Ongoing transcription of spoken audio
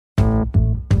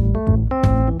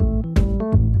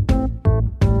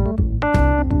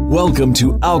Welcome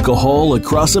to Alcohol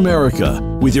Across America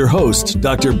with your host,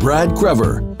 Dr. Brad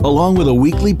Krever, along with a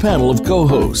weekly panel of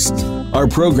co-hosts. Our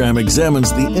program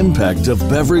examines the impact of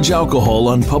beverage alcohol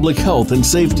on public health and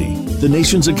safety, the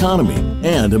nation's economy,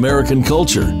 and American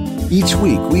culture. Each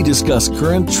week, we discuss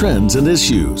current trends and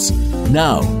issues.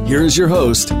 Now, here's your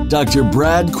host, Dr.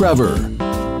 Brad Krever.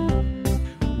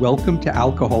 Welcome to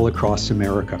Alcohol Across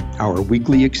America, our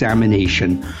weekly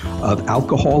examination of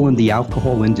alcohol and the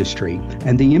alcohol industry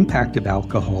and the impact of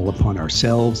alcohol upon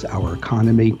ourselves, our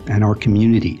economy, and our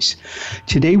communities.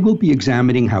 Today, we'll be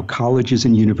examining how colleges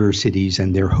and universities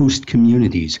and their host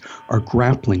communities are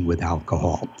grappling with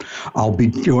alcohol. I'll be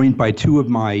joined by two of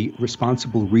my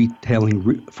Responsible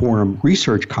Retailing Forum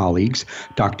research colleagues,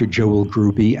 Dr. Joel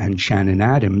Gruby and Shannon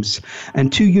Adams,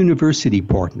 and two university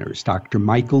partners, Dr.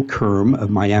 Michael Kerm of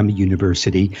Miami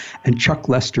University and Chuck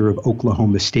Lester of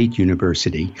Oklahoma State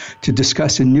University, to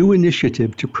discuss a new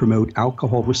initiative to promote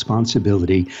alcohol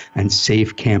responsibility and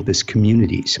safe campus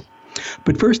communities.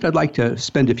 But first, I'd like to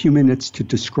spend a few minutes to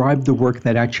describe the work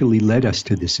that actually led us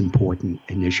to this important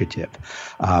initiative.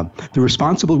 The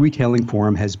Responsible Retailing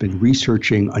Forum has been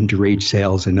researching underage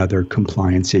sales and other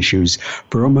compliance issues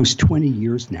for almost 20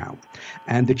 years now.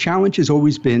 And the challenge has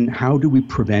always been, how do we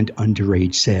prevent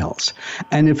underage sales?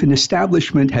 And if an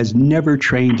establishment has never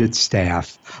trained its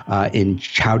staff in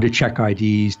how to check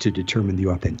IDs, to determine the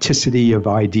authenticity of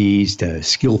IDs, to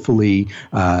skillfully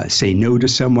say no to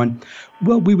someone,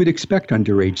 well, we would expect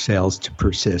underage sales to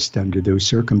persist under those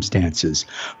circumstances.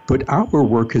 But our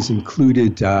work has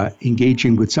included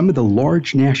engaging with some of the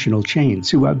large national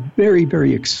chains who have very,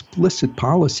 very explicit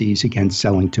policies against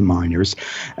selling to minors,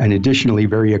 and additionally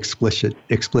very explicit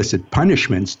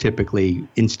punishments, typically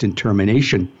instant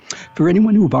termination, for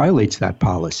anyone who violates that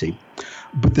policy.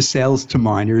 But the sales to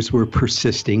minors were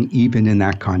persisting even in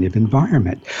that kind of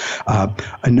environment.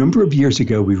 A number of years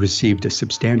ago, we received a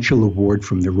substantial award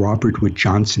from the Robert Wood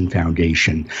Johnson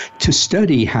Foundation to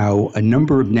study how a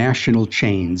number of national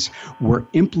chains were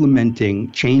implementing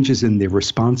changes in their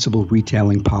responsible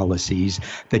retailing policies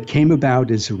that came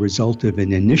about as a result of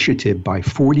an initiative by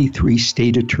 43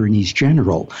 state attorneys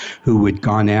general who had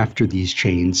gone after these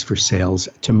chains for sales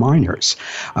to minors.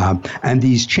 And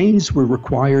these chains were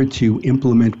required to implement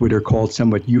what are called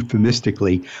somewhat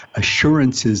euphemistically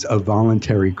assurances of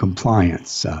voluntary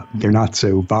compliance. They're not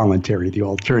so voluntary. The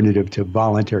alternative to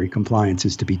voluntary compliance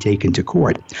is to be taken to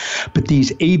court. But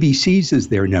these ABCs, as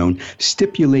they're known,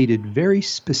 stipulated very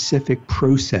specific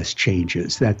process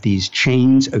changes that these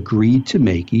chains agreed to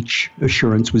make. Each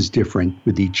assurance was different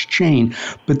with each chain,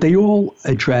 but they all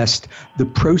addressed the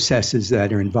processes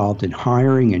that are involved in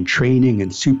hiring and training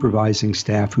and supervising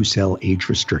staff who sell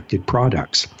age-restricted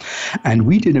products. And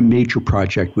we did a major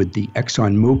project with the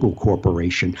ExxonMobil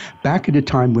Corporation back at a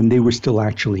time when they were still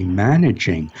actually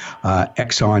managing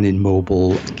Exxon and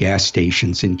Mobil gas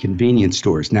stations and convenience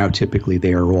stores. Now, typically,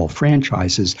 they are all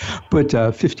franchises, but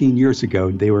 15 years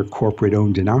ago, they were corporate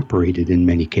owned and operated in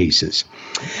many cases.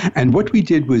 And what we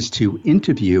did was to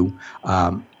interview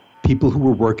people who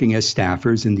were working as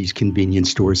staffers in these convenience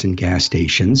stores and gas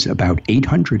stations, about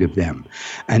 800 of them,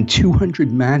 and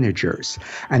 200 managers.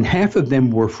 And half of them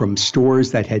were from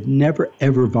stores that had never,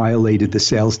 ever violated the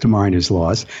sales to minors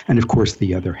laws. And of course,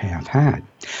 the other half had.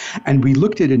 And we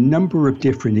looked at a number of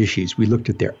different issues. We looked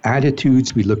at their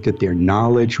attitudes. We looked at their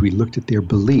knowledge. We looked at their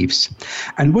beliefs.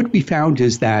 And what we found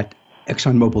is that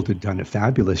ExxonMobil had done a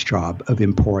fabulous job of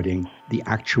imparting the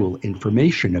actual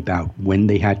information about when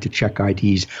they had to check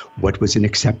IDs, what was an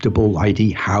acceptable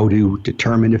ID, how to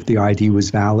determine if the ID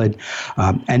was valid.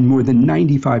 And more than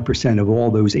 95% of all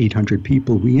those 800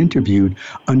 people we interviewed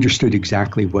understood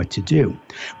exactly what to do.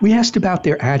 We asked about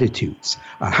their attitudes.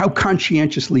 How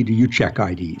conscientiously do you check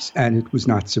IDs? And it was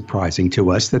not surprising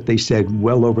to us that they said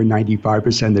well over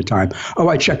 95% of the time, oh,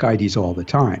 I check IDs all the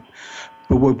time.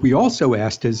 But what we also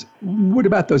asked is, what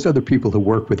about those other people who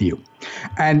work with you?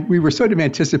 And we were sort of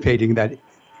anticipating that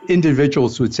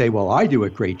individuals would say, well, I do a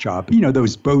great job. You know,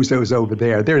 those bozos over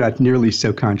there, they're not nearly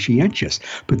so conscientious.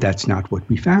 But that's not what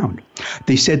we found.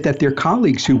 They said that their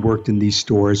colleagues who worked in these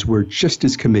stores were just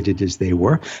as committed as they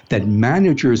were, that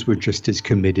managers were just as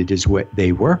committed as what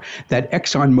they were, that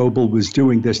ExxonMobil was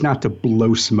doing this not to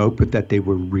blow smoke, but that they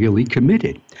were really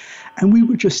committed. And we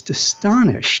were just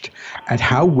astonished at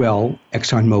how well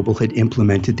ExxonMobil had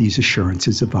implemented these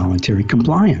assurances of voluntary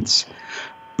compliance.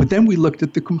 But then we looked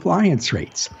at the compliance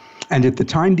rates. And at the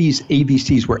time these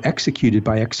ABCs were executed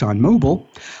by ExxonMobil,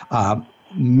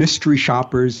 mystery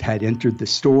shoppers had entered the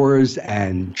stores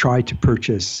and tried to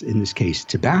purchase, in this case,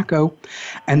 tobacco.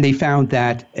 And they found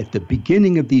that at the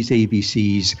beginning of these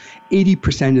ABCs,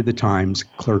 80% of the times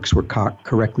clerks were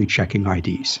correctly checking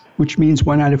IDs, which means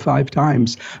 1 out of 5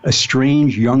 times a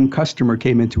strange young customer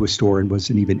came into a store and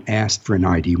wasn't even asked for an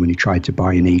ID when he tried to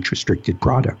buy an age-restricted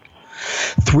product.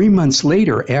 3 months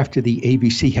later, after the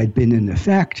ABC had been in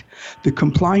effect, the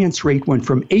compliance rate went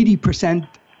from 80%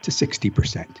 to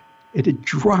 60%. It had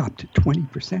dropped 20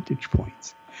 percentage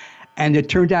points. And it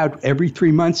turned out every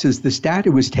 3 months as this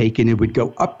data was taken, it would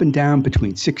go up and down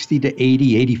between 60 to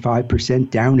 80, 85%,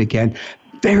 down again.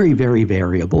 Very, very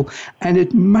variable, and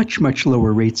at much, much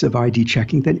lower rates of ID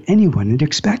checking than anyone had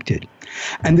expected.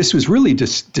 And this was really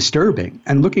disturbing.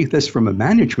 And looking at this from a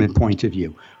management point of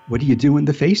view, what do you do in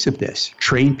the face of this?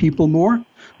 Train people more?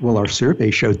 Well, our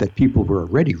survey showed that people were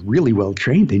already really well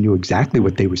trained. They knew exactly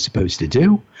what they were supposed to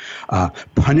do.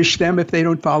 Punish them if they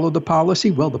don't follow the policy?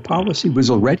 Well, the policy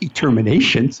was already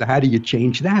termination, so how do you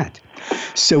change that?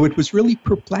 So it was really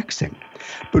perplexing.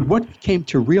 But what we came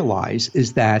to realize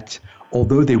is that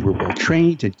although they were well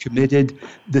trained and committed,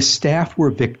 the staff were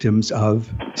victims of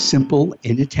simple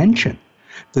inattention.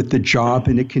 That the job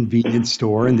in a convenience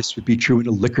store, and this would be true in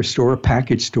a liquor store, a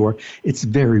package store, it's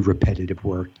very repetitive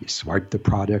work. You swipe the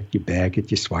product, you bag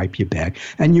it, you swipe, you bag,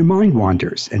 and your mind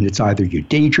wanders. And it's either you're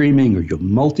daydreaming or you're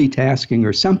multitasking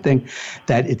or something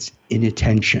that it's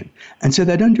inattention. And so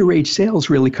that underage sales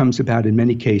really comes about in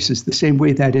many cases the same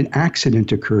way that an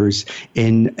accident occurs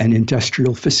in an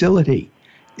industrial facility.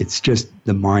 It's just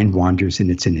the mind wanders and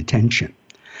it's inattention.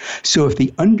 So if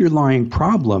the underlying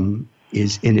problem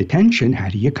is inattention, how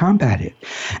do you combat it?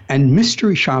 And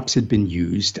mystery shops had been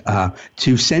used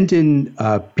to send in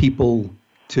people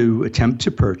to attempt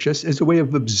to purchase as a way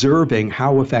of observing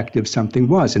how effective something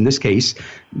was. In this case,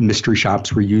 mystery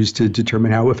shops were used to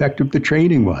determine how effective the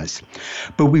training was.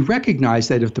 But we recognize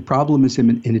that if the problem is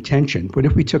inattention, what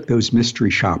if we took those mystery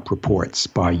shop reports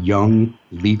by young,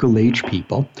 legal age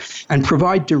people and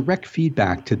provide direct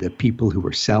feedback to the people who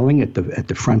were selling at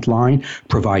the front line,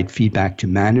 provide feedback to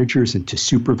managers and to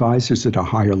supervisors at a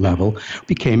higher level,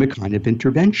 became a kind of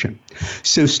intervention.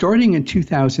 So starting in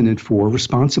 2004,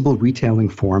 Responsible Retailing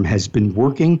Forum has been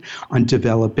working on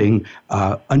developing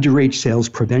underage sales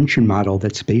prevention model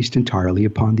that's based entirely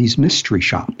upon these mystery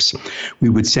shops. We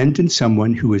would send in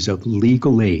someone who is of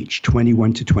legal age,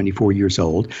 21 to 24 years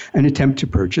old, and attempt to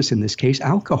purchase, in this case,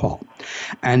 alcohol.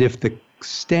 And if the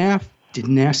staff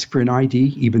didn't ask for an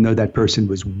ID, even though that person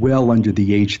was well under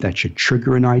the age that should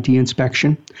trigger an ID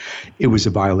inspection, it was a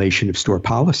violation of store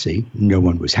policy. No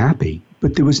one was happy,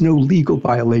 but there was no legal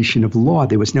violation of law.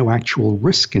 There was no actual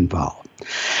risk involved.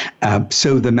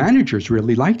 So the managers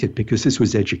really liked it because this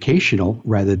was educational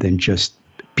rather than just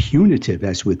punitive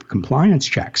as with compliance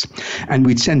checks. And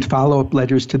we'd send follow-up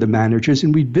letters to the managers,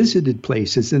 and we'd visited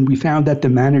places, and we found that the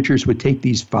managers would take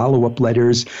these follow-up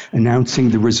letters announcing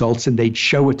the results, and they'd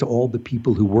show it to all the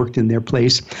people who worked in their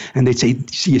place, and they'd say,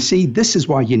 you see, this is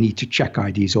why you need to check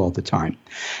IDs all the time.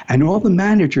 And all the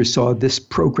managers saw this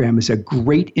program as a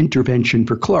great intervention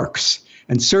for clerks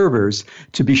and servers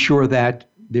to be sure that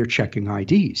they're checking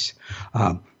IDs.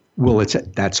 Well,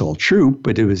 that's all true,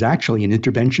 but it was actually an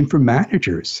intervention for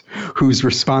managers whose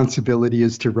responsibility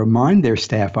is to remind their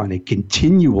staff on a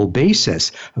continual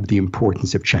basis of the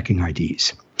importance of checking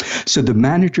IDs. So the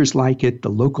managers like it, the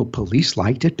local police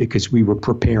liked it because we were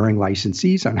preparing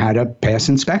licensees on how to pass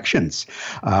inspections.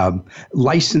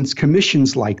 License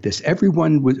commissions like this.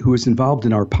 Everyone who was involved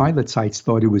in our pilot sites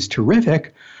thought it was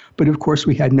terrific. But of course,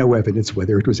 we had no evidence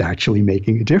whether it was actually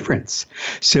making a difference.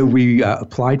 So we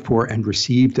applied for and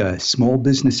received a Small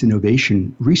Business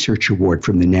Innovation Research Award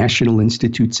from the National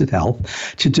Institutes of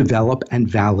Health to develop and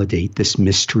validate this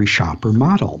mystery shopper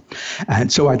model. And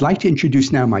so I'd like to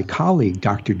introduce now my colleague,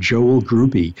 Dr. Joel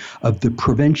Gruby of the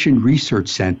Prevention Research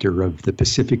Center of the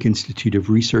Pacific Institute of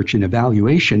Research and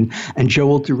Evaluation. And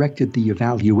Joel directed the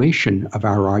evaluation of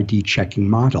our ID checking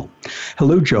model.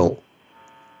 Hello, Joel.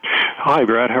 Hi,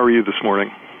 Brad. How are you this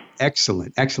morning?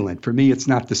 Excellent, excellent. For me, it's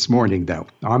not this morning, though.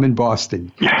 I'm in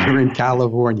Boston. You're in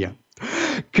California.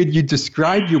 Could you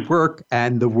describe your work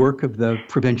and the work of the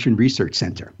Prevention Research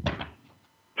Center?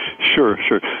 Sure.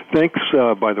 Thanks,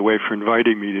 by the way, for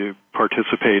inviting me to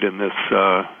participate in this,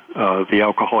 the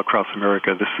Alcohol Across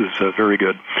America. This is very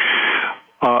good.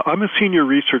 I'm a senior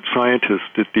research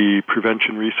scientist at the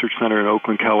Prevention Research Center in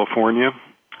Oakland, California.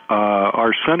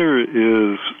 Our center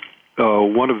is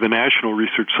one of the national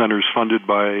research centers funded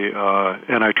by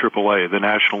NIAAA, the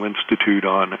National Institute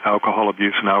on Alcohol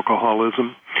Abuse and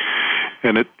Alcoholism.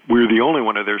 And we're the only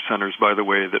one of their centers, by the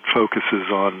way, that focuses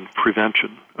on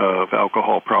prevention of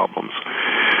alcohol problems.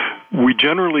 We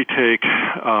generally take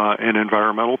an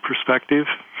environmental perspective.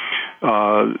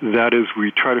 That is,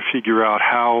 we try to figure out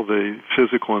how the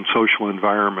physical and social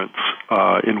environments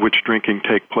in which drinking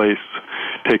takes place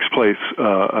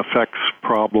affects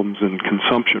problems in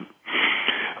consumption.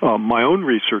 My own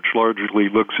research largely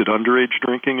looks at underage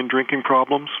drinking and drinking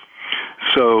problems.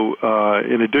 So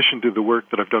in addition to the work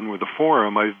that I've done with the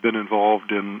Forum, I've been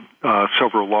involved in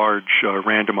several large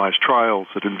randomized trials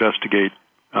that investigate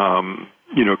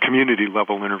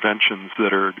community-level interventions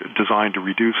that are designed to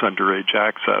reduce underage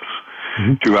access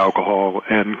to alcohol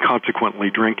and consequently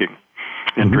drinking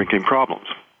and drinking problems.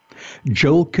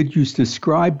 Joel, could you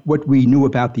describe what we knew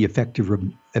about the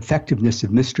effectiveness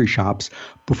of mystery shops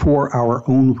before our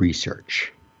own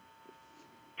research?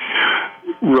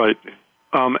 Right.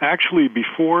 Actually,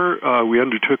 before we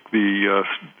undertook the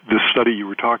study you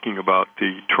were talking about,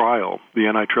 the trial, the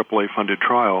NIAAA-funded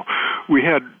trial, we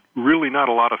had really not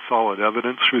a lot of solid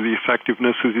evidence for the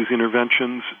effectiveness of these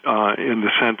interventions in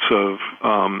the sense of,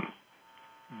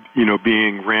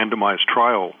 being randomized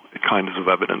trial kinds of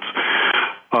evidence.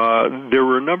 There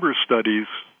were a number of studies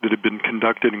that had been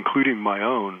conducted, including my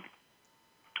own,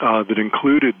 that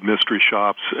included mystery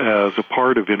shops as a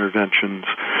part of interventions,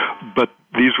 but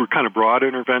these were kind of broad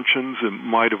interventions and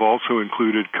might have also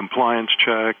included compliance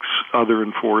checks, other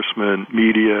enforcement,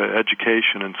 media,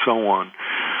 education, and so on.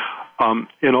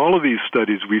 In all of these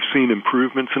studies, we've seen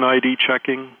improvements in ID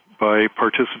checking by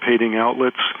participating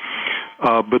outlets,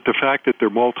 but the fact that they're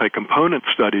multi-component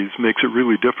studies makes it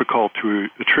really difficult to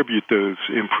attribute those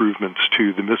improvements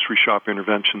to the mystery shop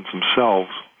interventions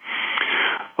themselves.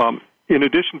 In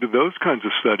addition to those kinds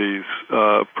of studies,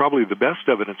 probably the best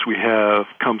evidence we have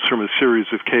comes from a series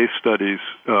of case studies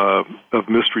of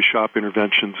mystery shop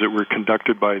interventions that were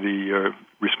conducted by the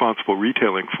Responsible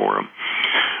Retailing Forum.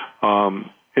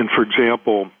 And for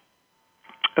example,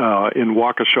 in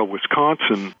Waukesha,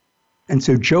 Wisconsin. And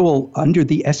so, Joel, under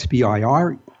the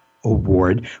SBIR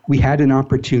award, we had an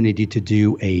opportunity to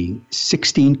do a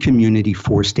 16-community,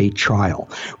 4-state trial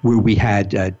where we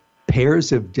had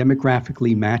pairs of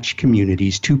demographically matched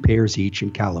communities, 2 pairs each in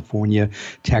California,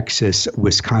 Texas,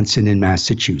 Wisconsin, and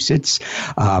Massachusetts.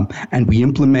 And we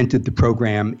implemented the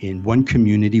program in one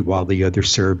community while the other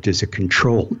served as a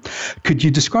control. Could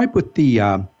you describe what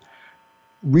the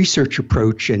research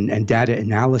approach and data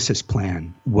analysis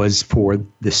plan was for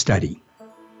the study?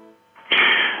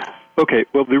 Okay,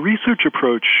 well, the research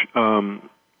approach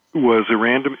was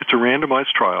it's a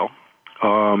randomized trial,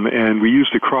 and we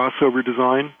used a crossover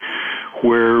design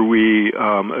where we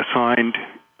assigned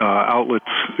outlets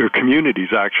or communities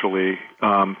actually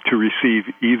to receive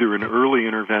either an early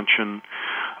intervention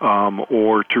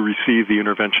or to receive the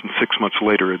intervention 6 months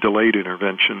later, a delayed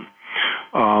intervention.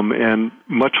 And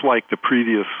much like the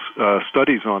previous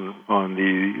studies on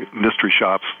the mystery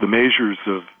shops,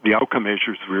 the outcome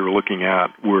measures we were looking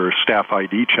at were staff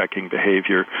ID checking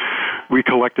behavior. We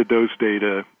collected those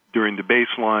data during the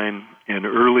baseline and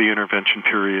early intervention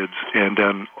periods, and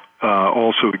then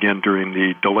also again during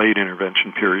the delayed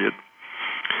intervention period.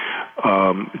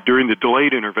 During the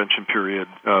delayed intervention period,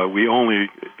 we only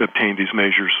obtained these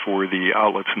measures for the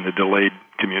outlets in the delayed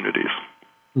communities.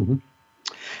 Mm-hmm.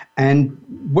 And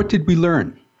what did we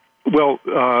learn? Well,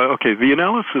 the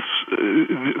analysis,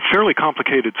 fairly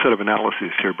complicated set of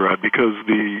analyses here, Brad, because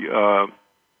the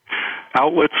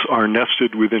outlets are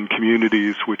nested within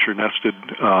communities, which are nested,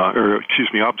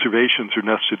 observations are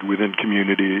nested within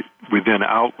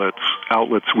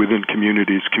outlets within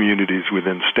communities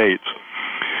within states.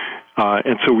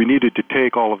 And so we needed to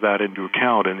take all of that into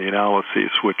account in the analyses,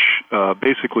 which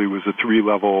basically was a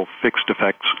 3-level fixed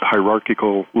effects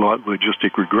hierarchical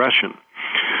logistic regression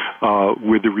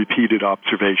with the repeated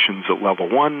observations at level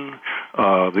 1,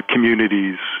 the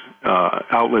communities,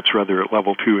 outlets rather at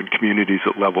level 2, and communities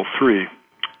at level 3.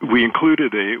 We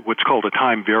included what's called a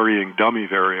time-varying dummy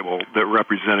variable that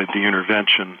represented the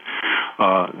intervention,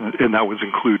 and that was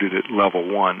included at level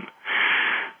 1.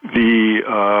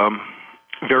 The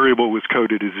variable was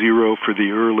coded as 0 for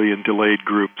the early and delayed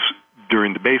groups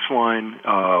during the baseline,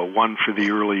 1 for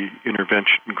the early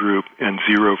intervention group, and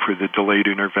 0 for the delayed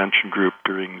intervention group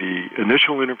during the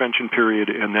initial intervention period,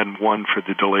 and then 1 for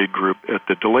the delayed group at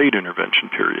the delayed intervention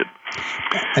period.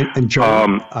 And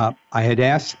Joel, I had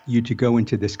asked you to go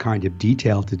into this kind of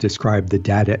detail to describe the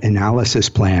data analysis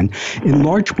plan, in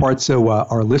large part so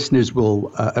our listeners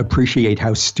will appreciate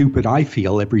how stupid I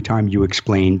feel every time you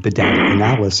explain the data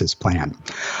analysis plan.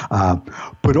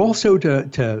 But also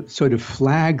to sort of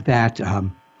flag that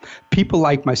People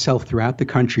like myself throughout the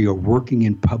country are working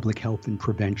in public health and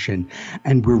prevention,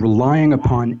 and we're relying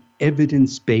upon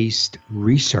evidence-based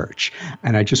research.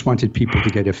 And I just wanted people to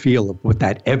get a feel of what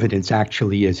that evidence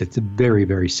actually is. It's very,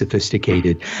 very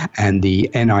sophisticated, and the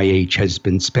NIH has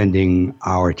been spending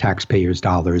our taxpayers'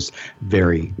 dollars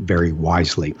very, very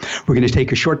wisely. We're going to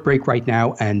take a short break right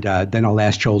now, and then I'll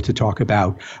ask Joel to talk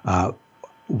about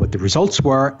what the results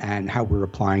were and how we're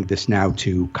applying this now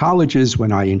to colleges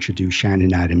when I introduce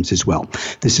Shannon Adams as well.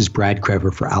 This is Brad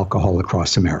Crever for Alcohol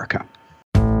Across America.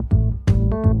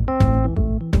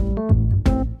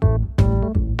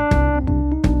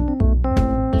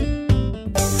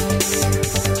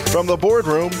 From the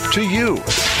boardroom to you,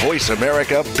 Voice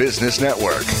America Business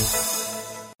Network.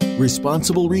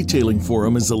 Responsible Retailing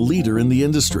Forum is a leader in the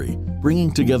industry,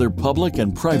 bringing together public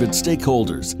and private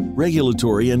stakeholders,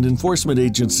 regulatory and enforcement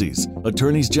agencies,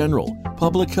 attorneys general,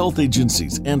 public health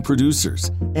agencies and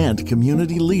producers, and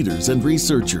community leaders and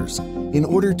researchers in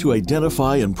order to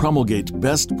identify and promulgate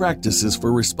best practices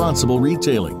for responsible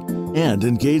retailing and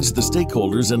engage the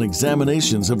stakeholders in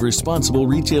examinations of responsible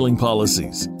retailing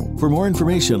policies. For more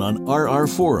information on RR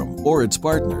Forum or its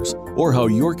partners, or how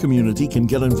your community can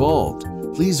get involved,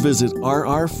 please visit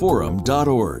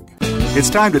rrforum.org. It's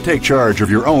time to take charge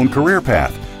of your own career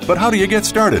path. But how do you get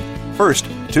started? First,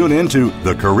 tune in to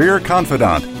The Career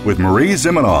Confidant with Marie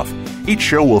Zimenoff. Each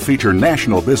show will feature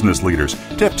national business leaders,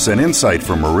 tips and insight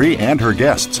from Marie and her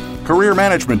guests, career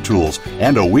management tools,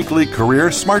 and a weekly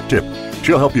career smart tip.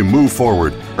 She'll help you move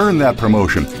forward, earn that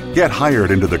promotion, get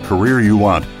hired into the career you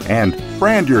want, and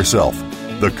brand yourself.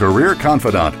 The Career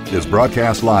Confidant is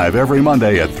broadcast live every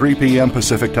Monday at 3 p.m.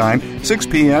 Pacific Time, 6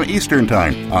 p.m. Eastern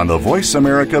Time on the Voice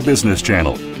America Business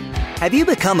Channel. Have you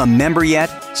become a member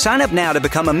yet? Sign up now to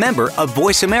become a member of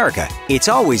Voice America. It's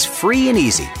always free and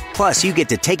easy. Plus, you get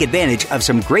to take advantage of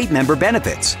some great member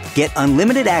benefits. Get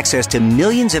unlimited access to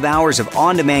millions of hours of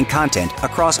on-demand content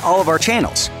across all of our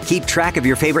channels. Keep track of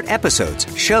your favorite episodes,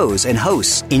 shows, and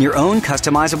hosts in your own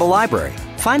customizable library.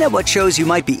 Find out what shows you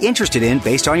might be interested in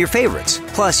based on your favorites.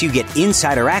 Plus, you get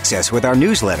insider access with our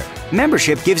newsletter.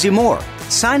 Membership gives you more.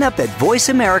 Sign up at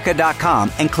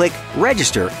voiceamerica.com and click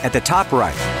Register at the top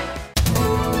right.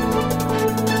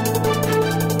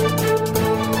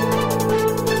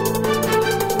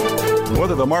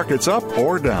 Whether the market's up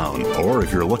or down, or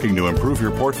if you're looking to improve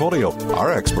your portfolio,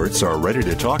 our experts are ready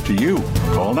to talk to you.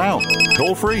 Call now.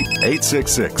 Toll free,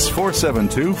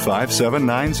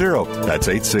 866-472-5790. That's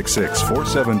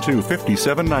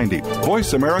 866-472-5790.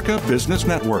 Voice America Business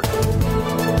Network.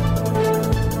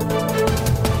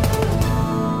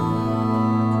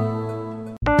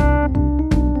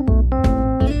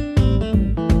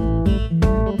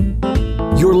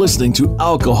 You're listening to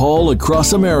Alcohol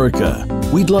Across America.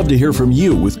 We'd love to hear from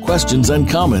you with questions and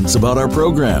comments about our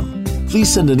program.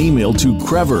 Please send an email to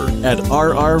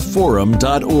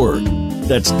Crever@rrforum.org.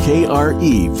 That's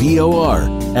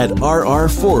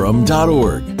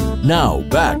KREVOR@rrforum.org. Now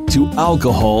back to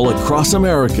Alcohol Across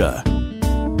America.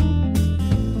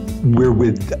 We're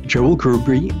with Joel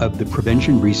Grubre of the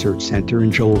Prevention Research Center,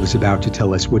 and Joel was about to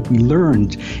tell us what we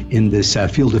learned in this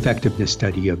field effectiveness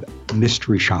study of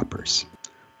mystery shoppers.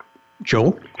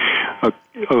 Joel?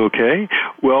 Okay.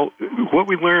 Well, what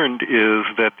we learned is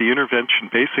that the intervention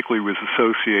basically was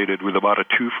associated with about a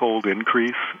twofold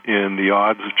increase in the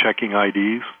odds of checking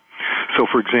IDs. So,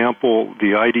 for example,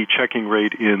 the ID checking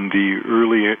rate in the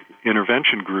early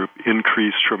intervention group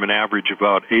increased from an average of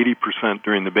about 80%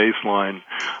 during the baseline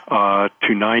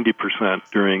to 90%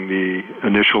 during the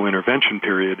initial intervention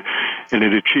period, and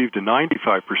it achieved a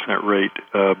 95% rate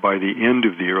by the end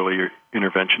of the early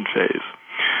intervention phase.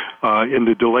 In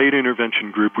the delayed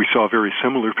intervention group, we saw a very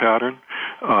similar pattern.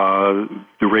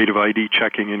 The rate of ID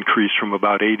checking increased from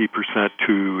about 80%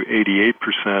 to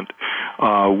 88%,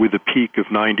 with a peak of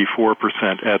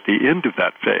 94% at the end of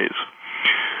that phase.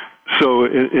 So,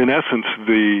 in essence,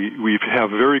 we have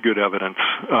very good evidence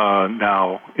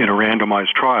now in a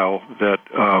randomized trial that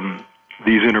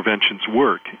these interventions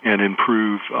work and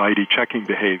improve ID checking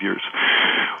behaviors.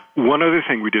 One other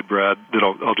thing we did, Brad, that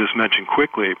I'll just mention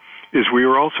quickly, is we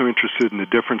were also interested in the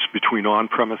difference between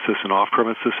on-premises and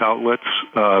off-premises outlets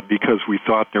because we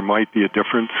thought there might be a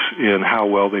difference in how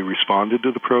well they responded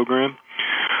to the program.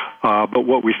 But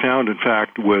what we found, in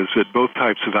fact, was that both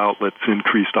types of outlets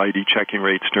increased ID checking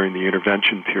rates during the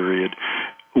intervention period,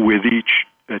 with each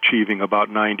achieving about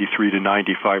 93 to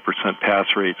 95%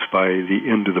 pass rates by the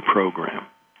end of the program.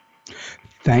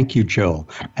 Thank you, Joel.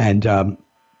 And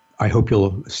I hope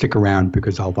you'll stick around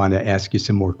because I'll want to ask you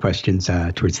some more questions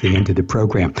towards the end of the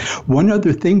program. One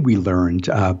other thing we learned,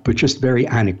 but just very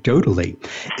anecdotally,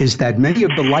 is that many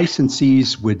of the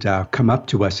licensees would come up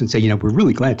to us and say, we're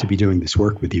really glad to be doing this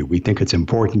work with you. We think it's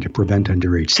important to prevent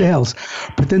underage sales.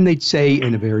 But then they'd say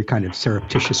in a very kind of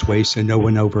surreptitious way, so no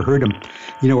one overheard them,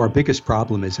 our biggest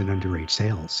problem isn't underage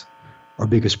sales. Our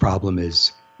biggest problem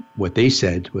is what they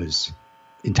said was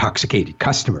intoxicated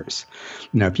customers.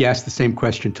 Now, if you ask the same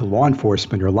question to law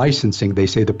enforcement or licensing, they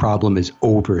say the problem is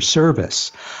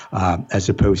over-service as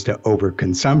opposed to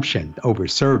over-consumption.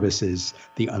 Over-service is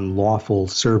the unlawful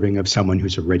serving of someone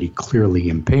who's already clearly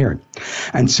impaired.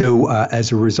 And so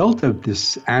as a result of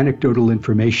this anecdotal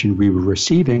information we were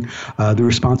receiving, the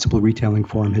Responsible Retailing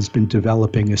Forum has been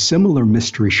developing a similar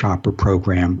mystery shopper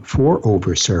program for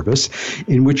over-service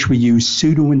in which we use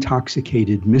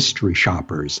pseudo-intoxicated mystery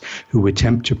shoppers who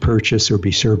attempt to purchase or be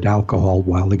served alcohol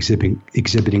while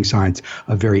exhibiting signs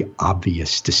of very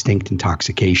obvious, distinct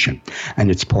intoxication. And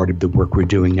it's part of the work we're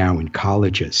doing now in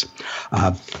colleges.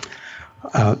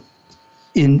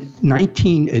 In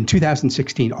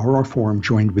 2016, RR Forum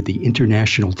joined with the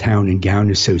International Town and Gown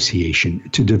Association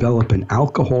to develop an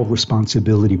alcohol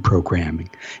responsibility program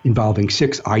involving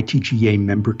 6 ITGA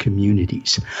member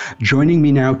communities. Joining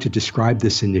me now to describe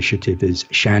this initiative is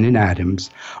Shannon Adams,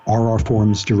 RR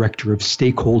Forum's Director of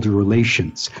Stakeholder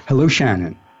Relations. Hello,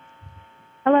 Shannon.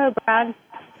 Hello, Brad.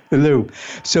 Hello.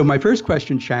 So my first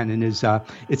question, Shannon, is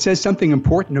it says something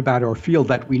important about our field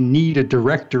that we need a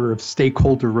director of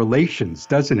stakeholder relations,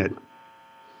 doesn't it?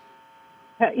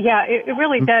 Yeah, it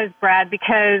really does, Brad,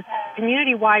 because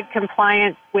community-wide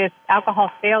compliance with alcohol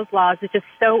sales laws is just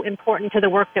so important to the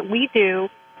work that we do,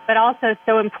 but also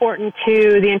so important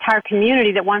to the entire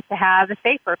community that wants to have a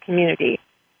safer community.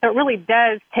 So it really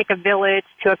does take a village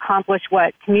to accomplish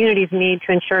what communities need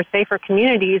to ensure safer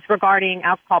communities regarding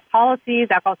alcohol policies,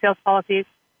 alcohol sales policies,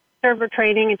 server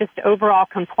training, and just overall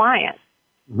compliance.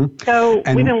 Mm-hmm. So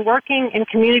we've been working in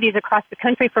communities across the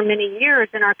country for many years,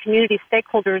 and our community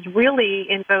stakeholders really,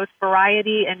 in both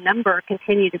variety and number,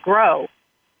 continue to grow.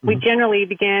 Mm-hmm. We generally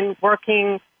begin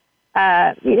working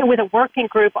with a working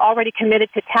group already committed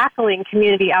to tackling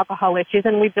community alcohol issues,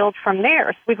 and we build from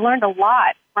there. So we've learned a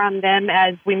lot from them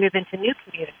as we move into new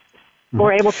communities. Mm-hmm.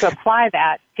 We're able to apply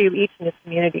that to each new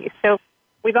community. So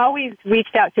we've always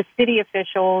reached out to city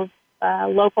officials,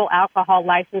 local alcohol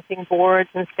licensing boards,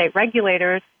 and state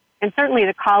regulators, and certainly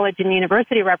the college and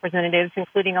university representatives,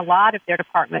 including a lot of their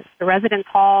departments, the residence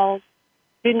halls,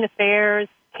 student affairs,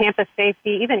 campus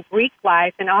safety, even Greek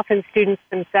life, and often students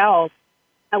themselves.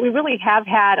 We really have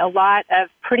had a lot of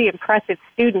pretty impressive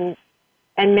students,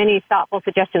 and many thoughtful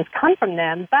suggestions come from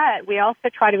them, but we also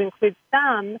try to include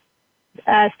some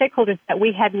stakeholders that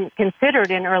we hadn't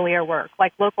considered in earlier work,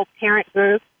 like local parent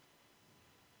groups,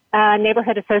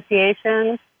 neighborhood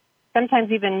associations,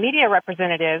 sometimes even media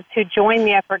representatives who join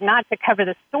the effort not to cover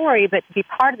the story, but to be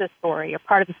part of the story or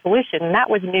part of the solution. And that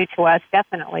was new to us,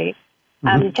 definitely.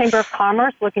 Chamber of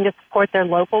Commerce looking to support their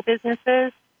local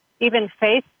businesses. Even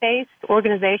faith-based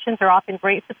organizations are often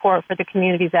great support for the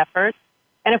community's efforts.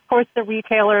 And, of course, the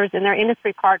retailers and their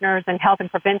industry partners and health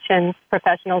and prevention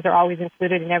professionals are always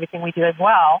included in everything we do as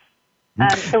well.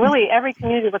 So really, every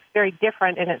community looks very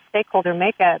different in its stakeholder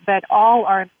makeup, but all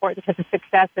are important to the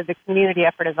success of the community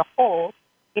effort as a whole,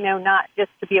 not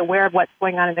just to be aware of what's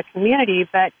going on in the community,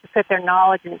 but to put their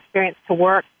knowledge and experience to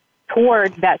work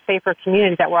towards that safer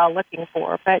community that we're all looking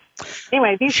for. But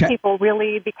anyway, these people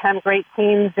really become great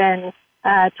teams and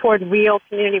toward real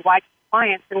community-wide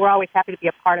compliance, and we're always happy to be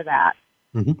a part of that.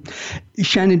 Mm-hmm.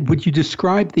 Shannon, would you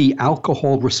describe the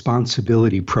Alcohol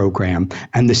Responsibility Program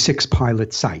and the 6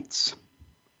 pilot sites?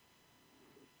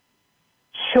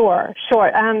 Sure.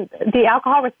 The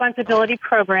Alcohol Responsibility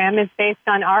Program is based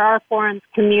on RR Forum's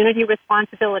community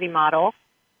responsibility model,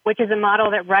 which is a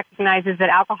model that recognizes that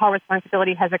alcohol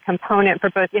responsibility has a component for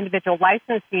both individual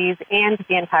licensees and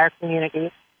the entire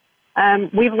community.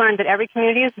 We've learned that every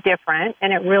community is different,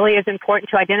 and it really is important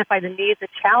to identify the needs and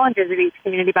challenges of each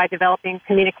community by developing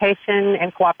communication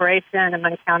and cooperation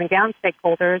among town and gown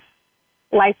stakeholders,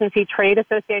 licensee trade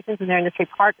associations, and their industry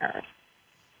partners.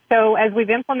 So as we've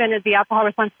implemented the Alcohol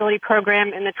Responsibility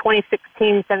Program in the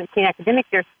 2016-17 academic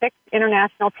year, 6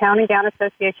 international Town and Gown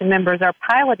Association members are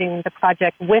piloting the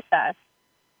project with us.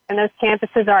 And those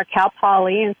campuses are Cal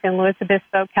Poly in San Luis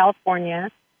Obispo,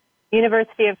 California,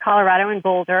 University of Colorado in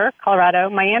Boulder, Colorado,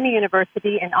 Miami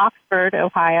University in Oxford,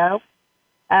 Ohio,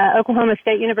 Oklahoma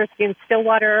State University in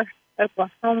Stillwater,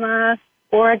 Oklahoma,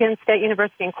 Oregon State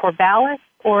University in Corvallis,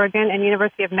 Oregon, and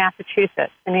University of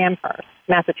Massachusetts in Amherst,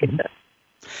 Massachusetts.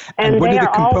 And they are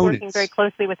all working very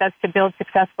closely with us to build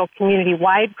successful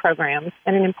community-wide programs.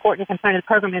 And an important component of the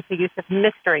program is the use of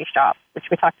mystery shops, which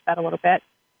we talked about a little bit.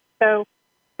 So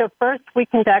first, we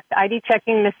conduct ID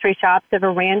checking mystery shops of a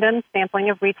random sampling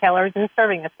of retailers and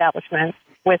serving establishments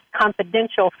with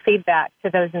confidential feedback to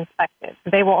those inspected.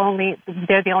 They're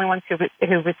the only ones who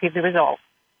receive the results.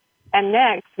 And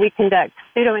next, we conduct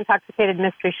pseudo-intoxicated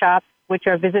mystery shops, which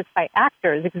are visits by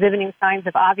actors exhibiting signs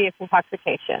of obvious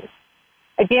intoxication.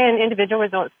 Again, individual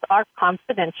results are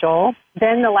confidential.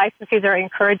 Then the licensees are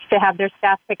encouraged to have their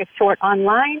staff take a short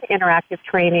online interactive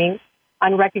training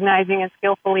on recognizing and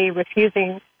skillfully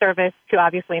refusing service to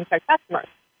obviously impaired customers.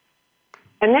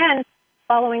 And then,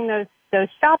 following those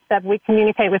shops up, we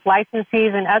communicate with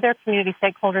licensees and other community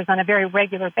stakeholders on a very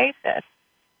regular basis,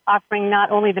 offering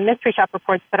not only the mystery shop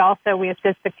reports, but also we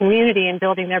assist the community in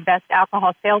building their best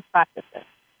alcohol sales practices,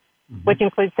 which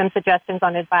includes some suggestions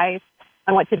on advice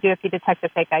on what to do if you detect a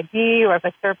fake ID or if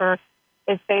a server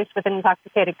is faced with an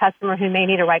intoxicated customer who may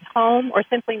need a ride home, or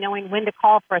simply knowing when to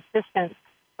call for assistance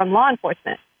from law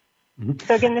enforcement.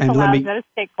 So again, this allows those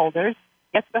stakeholders.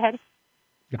 Yes, go ahead.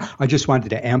 I just wanted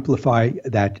to amplify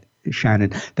that,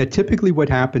 Shannon, that typically what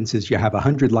happens is you have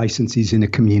 100 licensees in a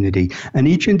community, and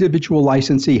each individual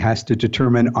licensee has to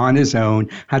determine on his own,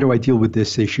 how do I deal with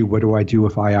this issue? What do I do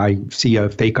if I see a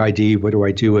fake ID? What do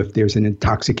I do if there's an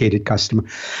intoxicated customer?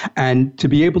 And to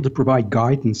be able to provide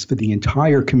guidance for the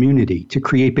entire community, to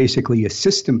create basically a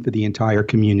system for the entire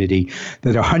community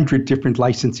that 100 different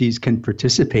licensees can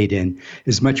participate in,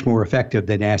 is much more effective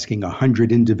than asking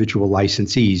 100 individual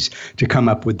licensees to come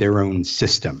up with their own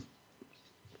system.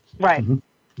 Right.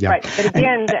 Yeah. Right. But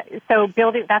again,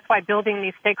 that's why building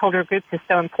these stakeholder groups is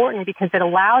so important, because it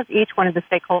allows each one of the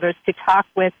stakeholders to talk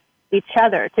with each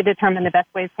other to determine the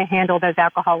best ways to handle those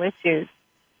alcohol issues.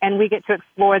 And we get to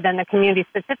explore then the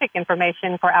community-specific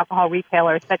information for alcohol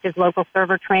retailers, such as local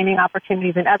server training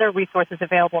opportunities and other resources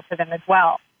available to them as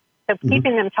well. So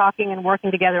keeping them talking and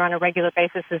working together on a regular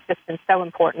basis has just been so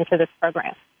important to this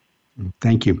program.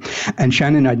 Thank you. And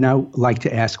Shannon, I'd now like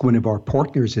to ask one of our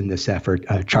partners in this effort,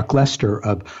 Chuck Lester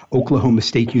of Oklahoma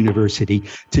State University,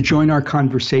 to join our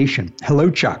conversation. Hello,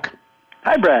 Chuck.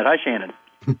 Hi, Brad. Hi, Shannon.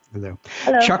 Hello.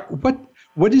 Chuck,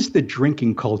 what is the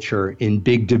drinking culture in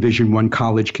big Division I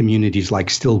college communities like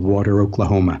Stillwater,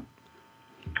 Oklahoma?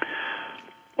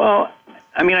 Well,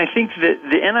 I mean, I think that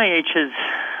the NIH has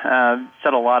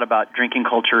said a lot about drinking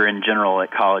culture in general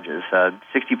at colleges.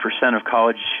 60% of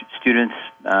college students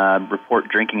report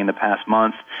drinking in the past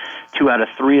month. 2 out of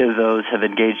 3 of those have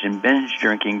engaged in binge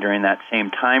drinking during that same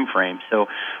time frame. So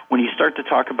when you start to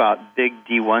talk about big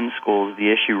D1 schools,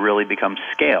 the issue really becomes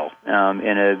scale.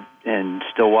 In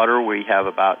Stillwater, we have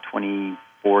about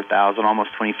 24,000, almost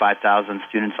 25,000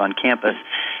 students on campus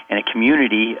in a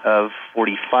community of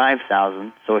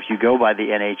 45,000. So if you go by the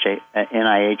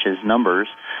NIH's numbers,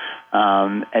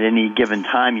 at any given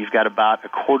time, you've got about a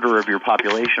quarter of your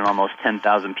population, almost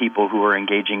 10,000 people who are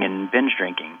engaging in binge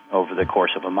drinking over the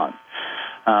course of a month.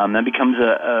 That becomes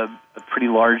a pretty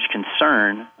large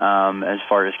concern as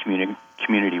far as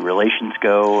community relations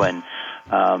go, and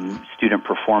student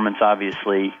performance,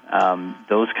 obviously.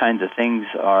 Those kinds of things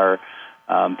are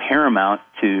paramount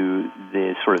to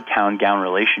the sort of town-gown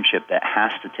relationship that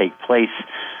has to take place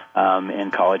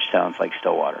in college towns like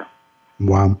Stillwater.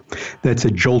 Wow. That's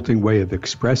a jolting way of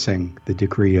expressing the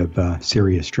degree of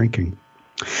serious drinking.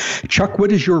 Chuck,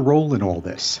 what is your role in all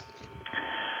this?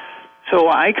 So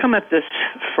I come at this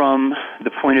from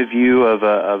the point of view of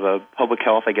a public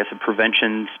health, I guess, a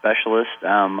prevention specialist.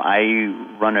 I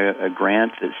run a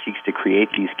grant that seeks to create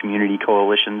these community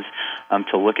coalitions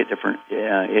to look at different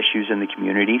issues in the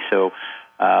community. So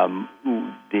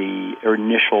the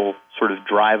initial sort of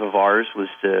drive of ours was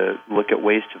to look at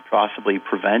ways to possibly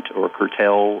prevent or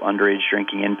curtail underage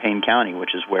drinking in Payne County,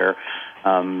 which is where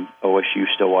OSU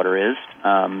Stillwater is.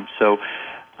 So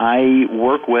I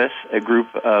work with a group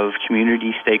of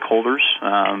community stakeholders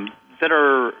that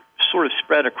are sort of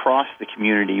spread across the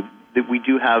community. That we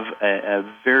do have a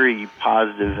very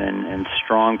positive and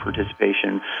strong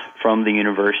participation from the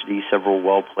university, several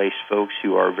well-placed folks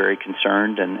who are very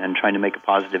concerned and trying to make a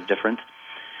positive difference.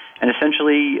 And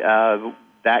essentially,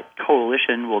 that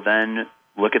coalition will then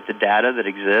look at the data that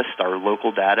exists, our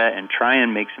local data, and try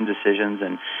and make some decisions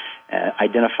and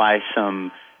identify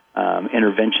some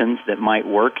interventions that might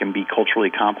work and be culturally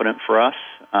competent for us,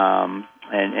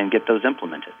 and get those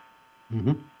implemented.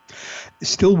 Mm-hmm.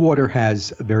 Stillwater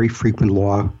has very frequent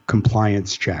law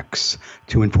compliance checks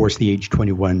to enforce the age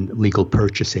 21 legal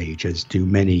purchase age, as do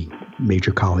many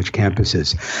major college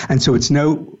campuses. And so it's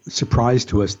no surprise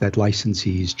to us that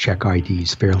licensees check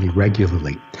IDs fairly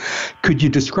regularly. Could you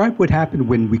describe what happened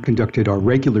when we conducted our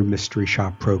regular mystery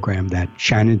shop program that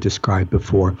Shannon described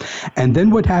before, and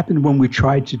then what happened when we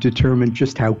tried to determine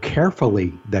just how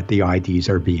carefully that the IDs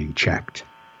are being checked?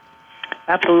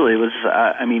 Absolutely. It was,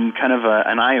 kind of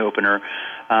an eye-opener.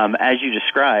 As you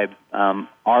described, our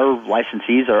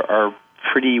licensees are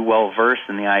pretty well-versed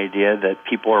in the idea that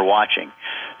people are watching.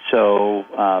 So,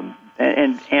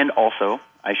 and also,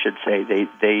 I should say,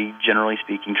 they generally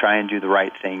speaking try and do the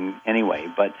right thing anyway.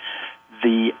 But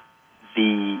the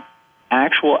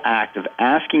actual act of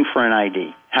asking for an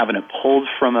ID, having it pulled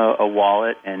from a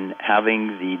wallet and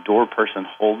having the door person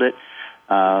hold it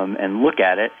and look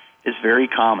at it is very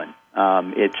common.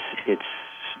 It's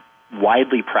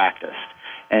widely practiced,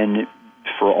 and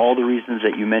for all the reasons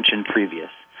that you mentioned previous.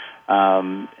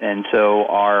 And so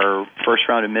our first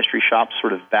round of mystery shops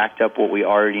sort of backed up what we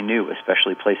already knew,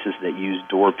 especially places that use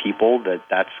door people,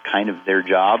 that's kind of their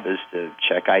job is to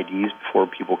check IDs before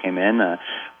people came in.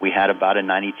 We had about a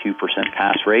 92%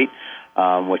 pass rate,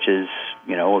 which is,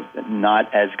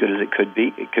 not as good as it could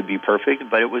be. It could be perfect,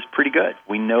 but it was pretty good.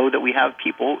 We know that we have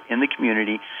people in the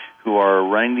community who are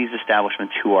running these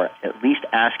establishments who are at least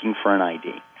asking for an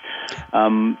ID.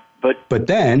 But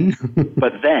then,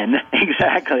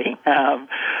 exactly.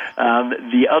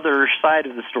 The other side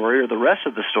of the story, or the rest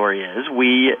of the story, is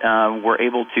we were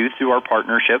able to, through our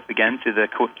partnership, again, through the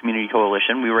Community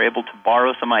Coalition, we were able to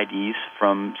borrow some IDs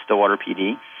from Stillwater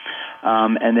PD.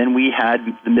 And then we had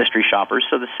the mystery shoppers.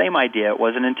 So the same idea. It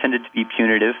wasn't intended to be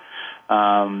punitive.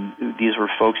 These were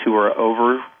folks who were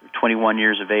over 21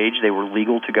 years of age. They were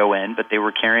legal to go in, but they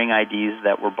were carrying IDs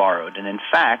that were borrowed. And in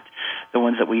fact, the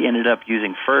ones that we ended up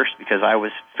using first, because I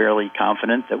was fairly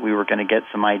confident that we were going to get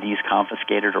some IDs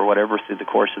confiscated or whatever through the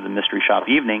course of the mystery shop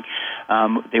evening,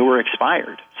 they were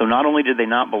expired. So not only did they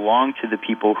not belong to the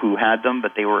people who had them,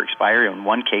 but they were expired in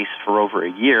one case for over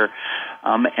a year.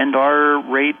 And our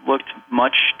rate looked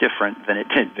much different than it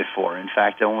did before. In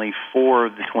fact, only 4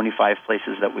 of the 25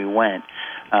 places that we went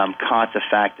caught the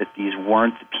fact that these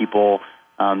weren't the people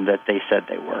that they said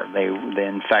they were. They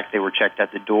in fact, they were checked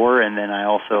at the door, and then I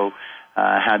also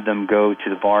had them go to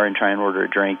the bar and try and order a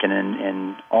drink. And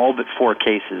in all but 4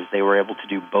 cases, they were able to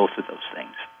do both of those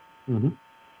things. Mm-hmm.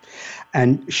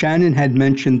 And Shannon had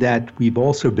mentioned that we've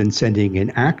also been sending in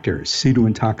actors,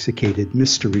 pseudo-intoxicated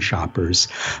mystery shoppers,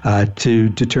 to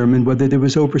determine whether there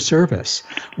was overservice.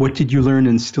 What did you learn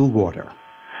in Stillwater?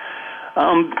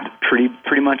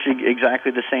 Pretty much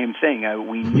exactly the same thing.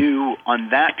 We knew on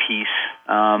that piece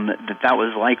that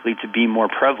was likely to be more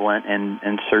prevalent,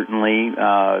 and certainly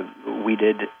we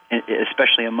did,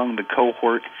 especially among the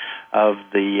cohort of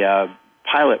the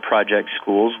pilot project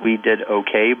schools, we did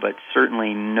okay, but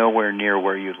certainly nowhere near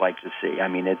where you'd like to see. I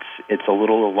mean, it's a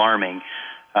little alarming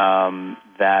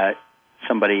that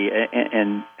somebody,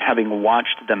 and having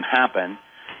watched them happen,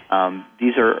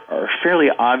 these are fairly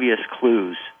obvious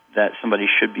clues that somebody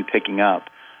should be picking up,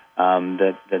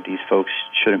 that these folks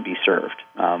shouldn't be served,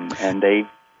 and they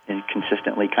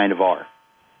consistently kind of are.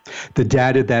 The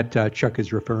data that Chuck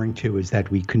is referring to is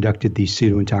that we conducted these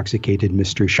pseudo-intoxicated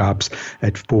mystery shops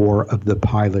at 4 of the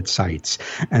pilot sites,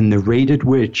 and the rate at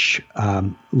which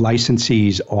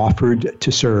licensees offered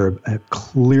to serve a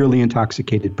clearly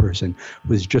intoxicated person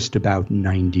was just about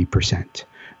 90%.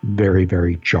 Very,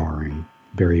 very jarring.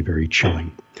 Very, very chilling.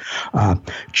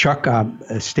 Chuck,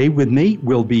 stay with me.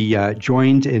 We'll be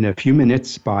joined in a few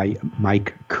minutes by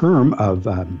Mike Kerm of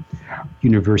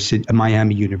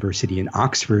Miami University in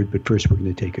Oxford. But first, we're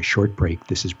going to take a short break.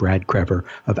 This is Brad Crever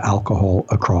of Alcohol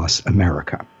Across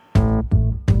America.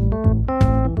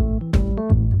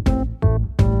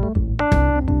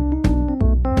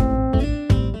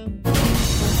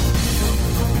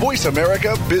 Voice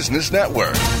America Business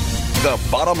Network, the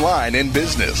bottom line in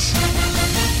business.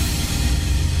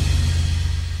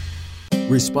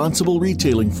 Responsible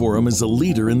Retailing Forum is a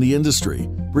leader in the industry,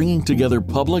 bringing together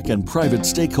public and private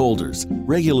stakeholders,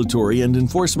 regulatory and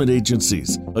enforcement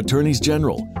agencies, attorneys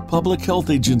general, public health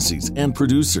agencies and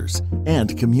producers,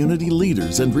 and community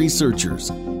leaders and researchers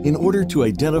in order to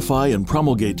identify and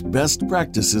promulgate best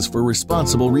practices for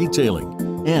responsible retailing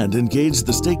and engage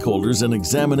the stakeholders in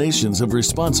examinations of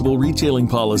responsible retailing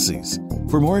policies.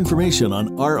 For more information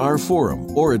on RR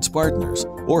Forum or its partners,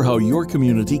 or how your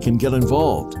community can get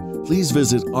involved, please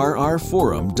visit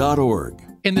rrforum.org.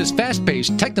 In this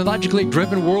fast-paced, technologically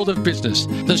driven world of business,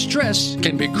 the stress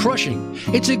can be crushing.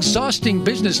 It's exhausting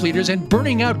business leaders and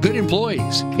burning out good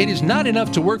employees. It is not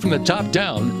enough to work from the top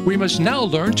down. We must now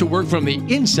learn to work from the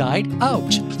inside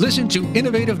out. Listen to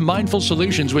Innovative Mindful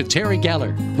Solutions with Terry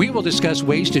Galler. We will discuss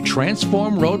ways to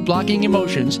transform roadblocking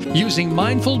emotions using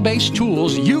mindful-based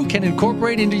tools you can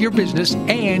incorporate into your business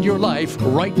and your life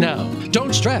right now.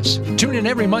 Don't stress. Tune in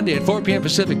every Monday at 4 p.m.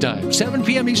 Pacific Time, 7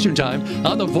 p.m. Eastern Time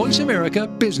on the Voice America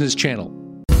Business Channel.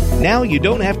 Now you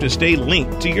don't have to stay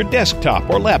linked to your desktop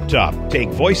or laptop. Take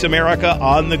Voice America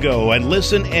on the go and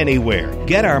listen anywhere.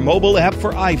 Get our mobile app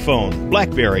for iPhone,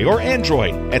 BlackBerry, or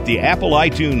Android at the Apple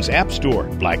iTunes App Store,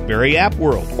 BlackBerry App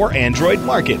World, or Android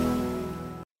Market.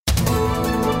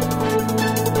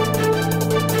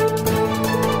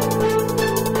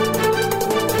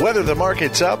 Whether the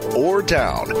market's up or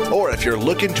down, or if you're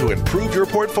looking to improve your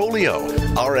portfolio,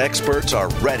 our experts are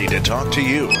ready to talk to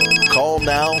you. Call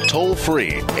now toll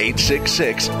free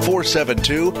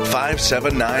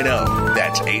 866-472-5790.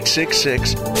 That's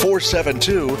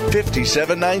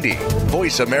 866-472-5790.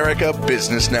 Voice America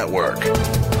Business Network.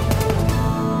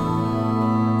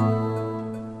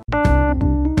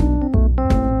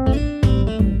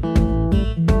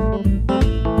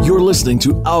 You're listening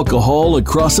to Alcohol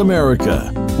Across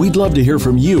America. We'd love to hear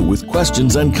from you with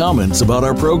questions and comments about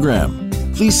our program.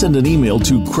 Please send an email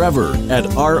to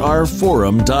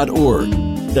krevor@rrforum.org.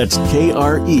 That's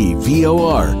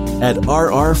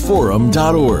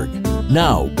KREVOR@rrforum.org.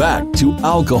 Now back to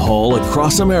Alcohol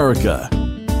Across America.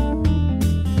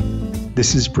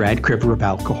 This is Brad Krevor of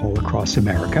Alcohol Across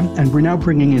America, and we're now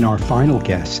bringing in our final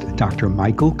guest, Dr.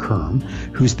 Michael Kerm,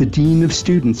 who's the Dean of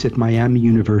Students at Miami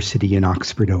University in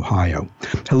Oxford, Ohio.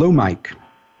 Hello, Mike.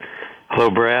 Hello,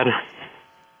 Brad.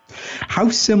 How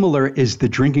similar is the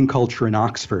drinking culture in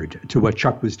Oxford to what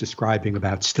Chuck was describing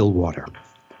about Stillwater?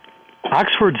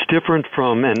 Oxford's different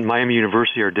from, and Miami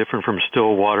University are different from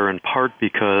Stillwater in part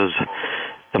because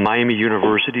the Miami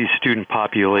University student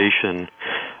population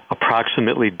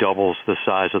approximately doubles the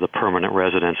size of the permanent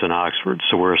residents in Oxford,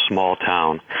 so we're a small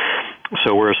town.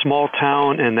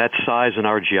 And that size in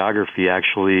our geography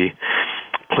actually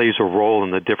plays a role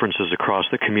in the differences across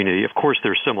the community. Of course,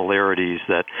 there's similarities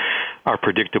that are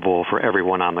predictable for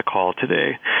everyone on the call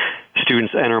today.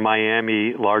 Students enter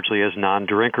Miami largely as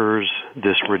non-drinkers.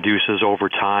 This reduces over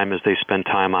time as they spend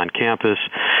time on campus.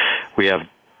 We have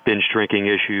binge drinking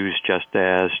issues just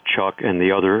as Chuck and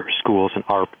the other schools in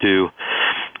ARP do.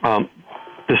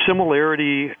 The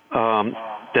similarity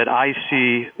that I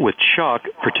see with Chuck,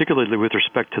 particularly with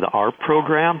respect to the ARP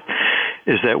program,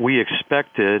 is that we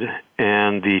expected,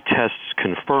 and the tests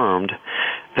confirmed,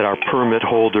 that our permit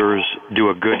holders do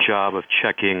a good job of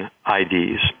checking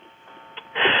IDs.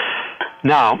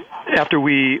 Now, after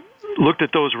we looked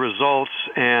at those results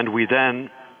and we then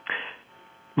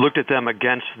looked at them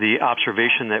against the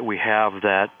observation that we have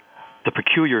that the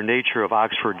peculiar nature of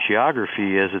Oxford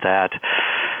geography is that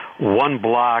one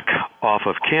block off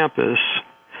of campus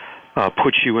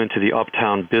puts you into the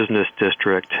Uptown Business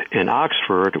District in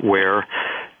Oxford, where,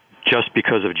 just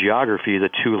because of geography, the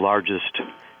two largest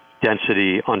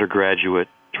density undergraduate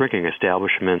drinking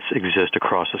establishments exist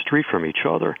across the street from each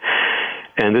other.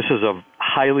 And this is a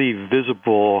highly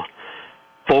visible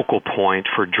focal point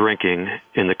for drinking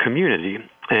in the community.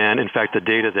 And in fact, the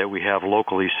data that we have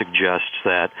locally suggests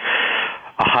that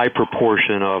a high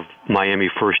proportion of Miami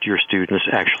first-year students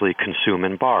actually consume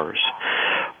in bars,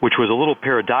 which was a little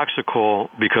paradoxical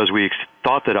because we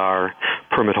thought that our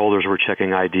permit holders were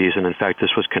checking IDs, and in fact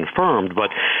this was confirmed.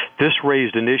 But this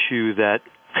raised an issue that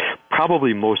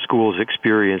probably most schools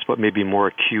experience, but maybe more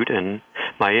acute in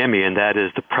Miami, and that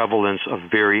is the prevalence of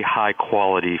very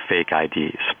high-quality fake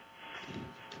IDs.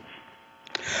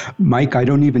 Mike, I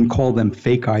don't even call them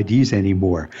fake IDs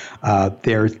anymore.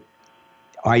 They're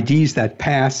IDs that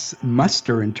pass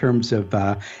muster in terms of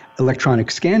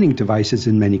electronic scanning devices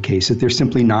in many cases. They're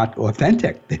simply not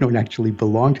authentic. They don't actually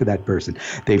belong to that person.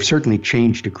 They've certainly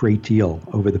changed a great deal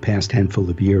over the past handful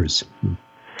of years.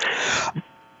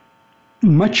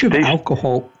 Much of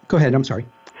alcohol... Go ahead, I'm sorry.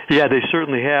 Yeah, they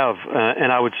certainly have.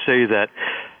 And I would say that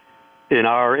in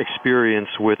our experience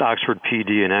with Oxford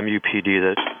PD and MUPD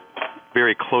that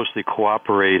very closely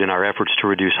cooperate in our efforts to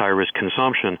reduce high-risk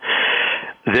consumption,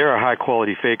 there are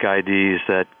high-quality fake IDs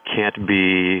that can't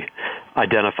be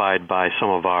identified by some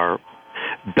of our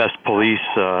best police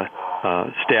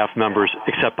staff members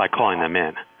except by calling them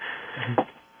in.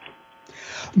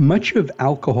 Much of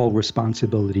alcohol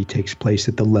responsibility takes place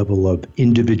at the level of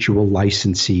individual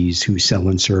licensees who sell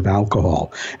and serve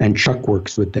alcohol. And Chuck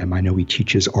works with them. I know he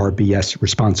teaches RBS,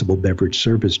 Responsible Beverage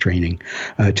Service Training,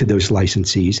 to those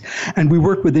licensees. And we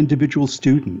work with individual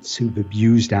students who've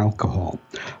abused alcohol.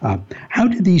 How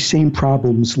do these same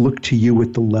problems look to you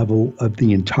at the level of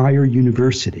the entire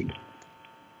university?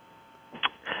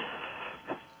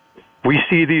 We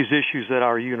see these issues at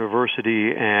our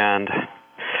university, and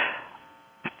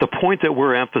the point that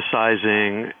we're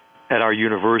emphasizing at our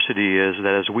university is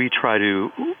that as we try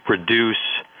to reduce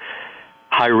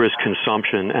high-risk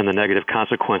consumption and the negative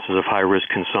consequences of high-risk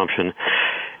consumption,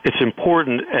 it's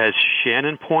important, as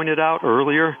Shannon pointed out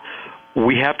earlier,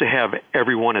 we have to have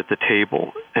everyone at the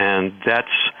table, and that's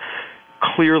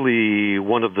clearly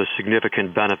one of the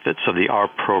significant benefits of the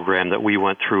ARP program that we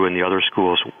went through and the other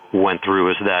schools went through,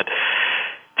 is that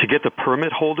to get the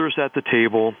permit holders at the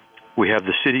table, we have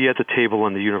the city at the table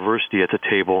and the university at the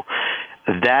table.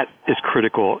 That is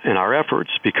critical in our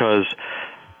efforts, because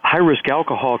high-risk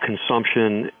alcohol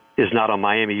consumption is not a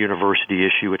Miami University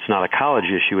issue. It's not a college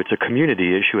issue. It's a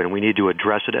community issue, and we need to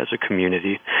address it as a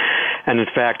community. And in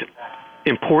fact,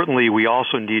 importantly, we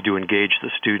also need to engage the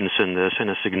students in this in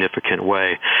a significant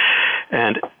way.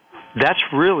 And that's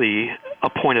really a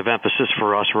point of emphasis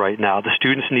for us right now. The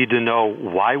students need to know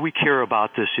why we care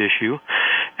about this issue,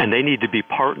 and they need to be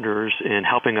partners in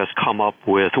helping us come up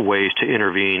with ways to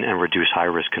intervene and reduce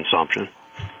high-risk consumption.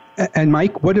 And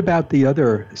Mike, what about the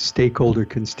other stakeholder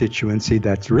constituency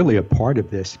that's really a part of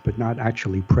this, but not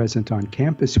actually present on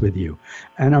campus with you?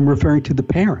 And I'm referring to the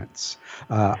parents.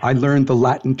 I learned the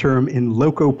Latin term in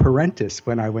loco parentis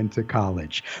when I went to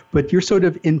college, but you're sort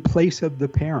of in place of the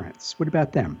parents. What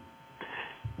about them?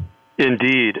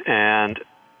 Indeed, and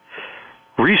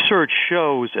research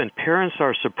shows, and parents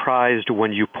are surprised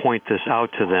when you point this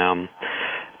out to them,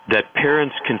 that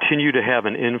parents continue to have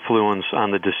an influence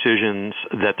on the decisions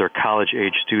that their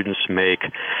college-age students make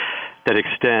that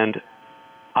extend,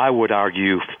 I would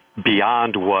argue,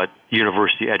 beyond what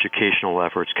university educational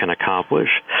efforts can accomplish.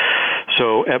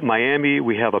 So at Miami,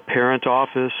 we have a parent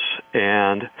office,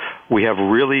 and we have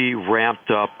really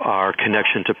ramped up our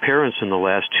connection to parents in the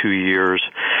last 2 years,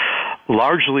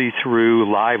 largely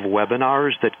through live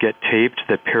webinars that get taped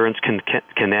that parents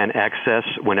can then access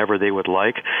whenever they would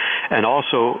like, and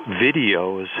also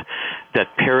videos that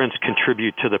parents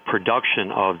contribute to the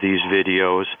production of these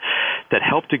videos that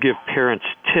help to give parents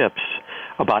tips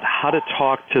about how to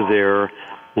talk to their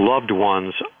loved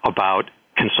ones about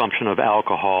consumption of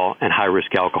alcohol and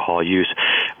high-risk alcohol use.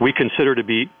 We consider to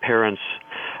be parents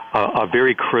a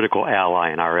very critical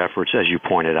ally in our efforts, as you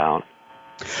pointed out.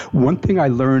 One thing I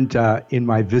learned in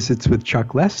my visits with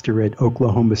Chuck Lester at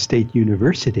Oklahoma State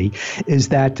University is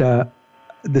that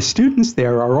the students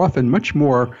there are often much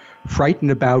more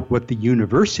frightened about what the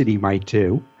university might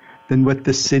do than what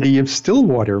the city of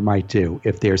Stillwater might do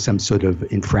if there's some sort of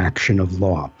infraction of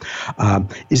law.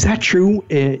 Is that true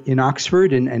in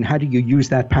Oxford, and how do you use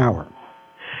that power?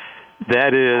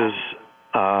 That is,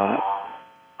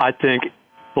 I think,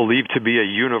 believed to be a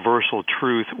universal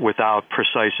truth without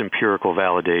precise empirical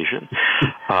validation.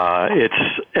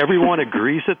 Everyone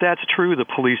agrees that that's true. The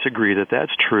police agree that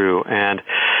that's true. And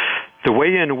the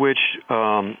way in which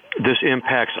this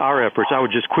impacts our efforts, I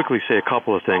would just quickly say a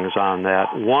couple of things on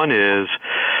that. One is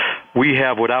we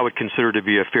have what I would consider to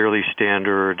be a fairly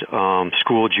standard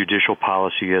school judicial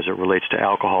policy as it relates to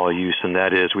alcohol use, and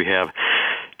that is we have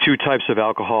two types of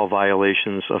alcohol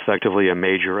violations, effectively a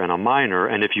major and a minor,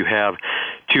 and if you have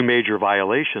two major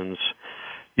violations,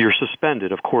 you're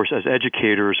suspended. Of course, as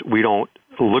educators, we don't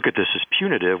look at this as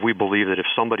punitive. We believe that if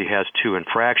somebody has two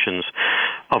infractions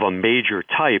of a major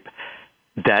type,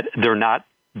 that they're not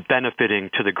benefiting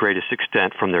to the greatest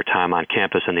extent from their time on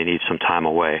campus and they need some time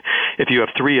away. If you have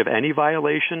three of any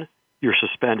violation, you're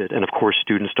suspended. And of course,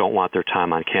 students don't want their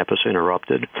time on campus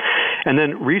interrupted. And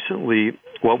then recently,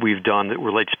 what we've done that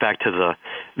relates back to the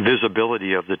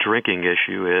visibility of the drinking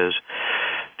issue is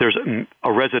there's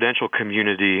a residential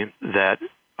community that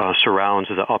surrounds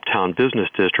the Uptown Business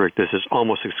District. This is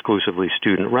almost exclusively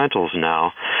student rentals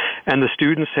now. And the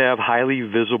students have highly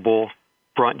visible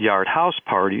front yard house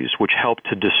parties, which help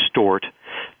to distort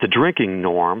the drinking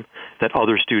norm that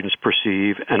other students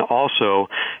perceive, and also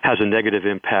has a negative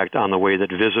impact on the way that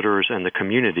visitors and the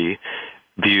community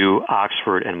view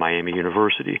Oxford and Miami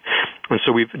University. And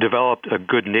so we've developed a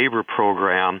good neighbor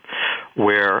program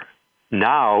where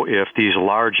now if these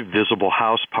large visible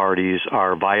house parties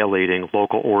are violating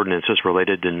local ordinances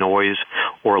related to noise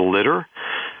or litter,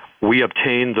 we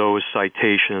obtain those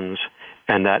citations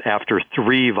and that after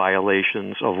 3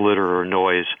 violations of litter or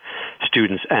noise,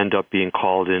 students end up being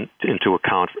called into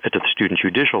account at the student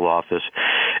judicial office.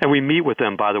 And we meet with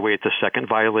them, by the way, at the 2nd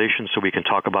violation so we can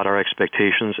talk about our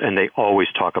expectations, and they always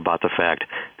talk about the fact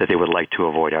that they would like to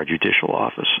avoid our judicial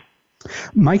office.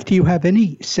 Mike, do you have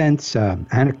any sense,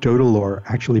 anecdotal or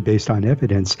actually based on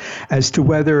evidence, as to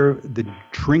whether the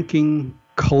drinking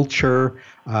culture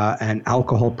and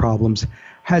alcohol problems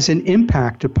has an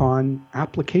impact upon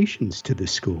applications to the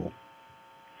school?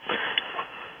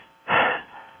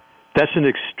 That's an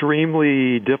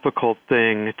extremely difficult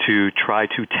thing to try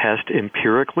to test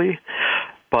empirically,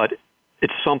 but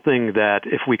it's something that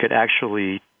if we could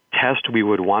actually test, we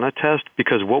would want to test,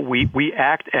 because what we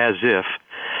act as if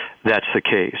that's the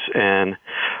case. And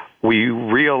we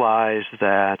realize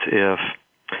that if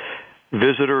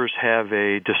visitors have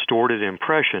a distorted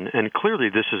impression, and clearly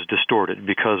this is distorted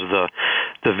because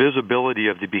the visibility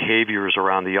of the behaviors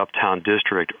around the Uptown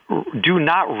District do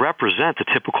not represent the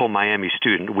typical Miami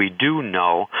student. We do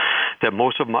know that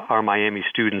most of our Miami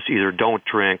students either don't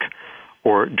drink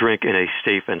or drink in a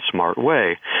safe and smart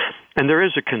way. And there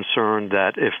is a concern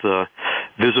that if the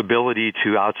visibility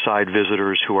to outside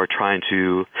visitors who are trying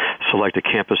to select a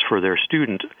campus for their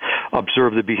student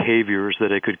observe the behaviors,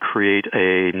 that it could create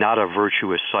not a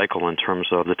virtuous cycle in terms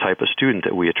of the type of student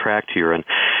that we attract here. And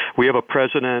we have a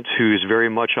president who's very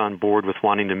much on board with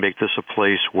wanting to make this a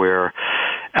place where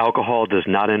alcohol does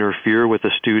not interfere with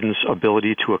the students'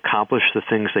 ability to accomplish the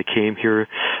things they came here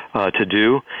to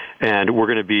do. And we're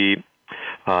going to be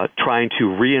trying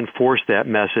to reinforce that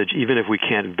message, even if we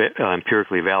can't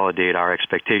empirically validate our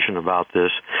expectation about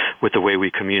this with the way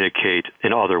we communicate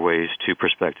in other ways to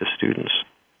prospective students.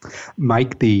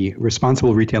 Mike, the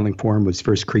Responsible Retailing Forum was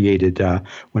first created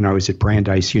when I was at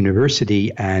Brandeis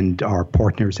University, and our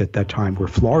partners at that time were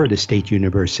Florida State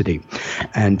University.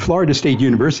 And Florida State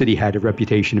University had a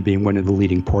reputation of being one of the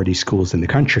leading party schools in the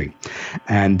country.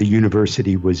 And the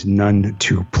university was none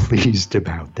too pleased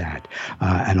about that.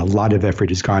 And a lot of effort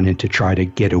has gone in to try to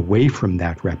get away from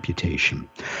that reputation.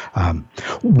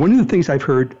 One of the things I've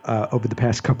heard over the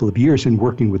past couple of years in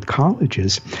working with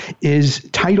colleges is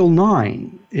Title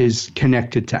IX is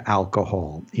connected to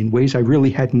alcohol in ways I really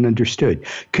hadn't understood.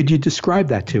 Could you describe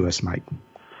that to us, Mike?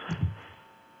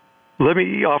 Let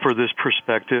me offer this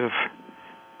perspective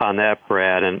on that,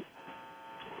 Brad. And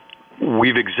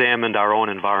we've examined our own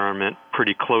environment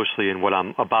pretty closely, and what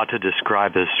I'm about to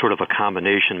describe is sort of a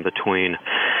combination between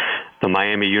the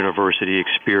Miami University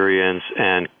experience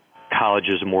and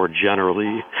colleges more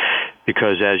generally,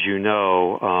 because as you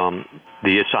know,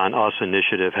 the It's On Us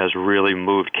initiative has really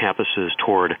moved campuses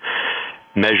toward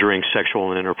measuring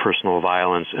sexual and interpersonal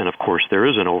violence, and of course there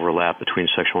is an overlap between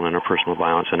sexual and interpersonal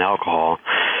violence and alcohol.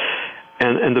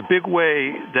 And the big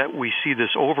way that we see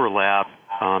this overlap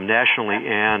nationally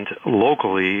and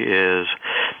locally is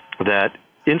that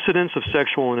incidents of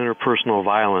sexual and interpersonal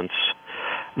violence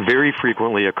very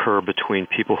frequently occur between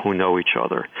people who know each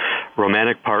other.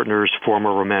 Romantic partners,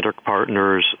 former romantic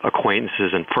partners,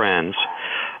 acquaintances, and friends.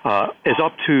 Is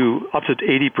up to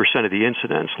 80% of the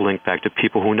incidents linked back to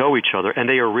people who know each other, and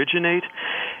they originate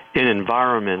in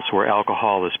environments where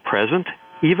alcohol is present,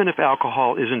 even if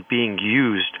alcohol isn't being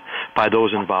used by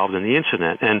those involved in the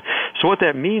incident. And so what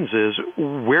that means is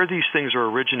where these things are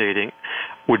originating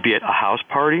would be at a house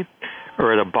party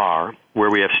or at a bar where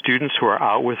we have students who are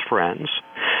out with friends.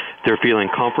 They're feeling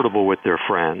comfortable with their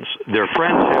friends. Their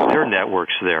friends have their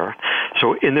networks there.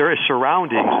 So in their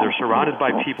surroundings, they're surrounded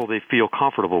by people they feel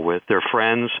comfortable with, their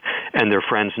friends and their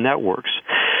friends' networks.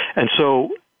 And so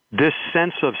this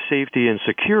sense of safety and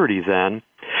security then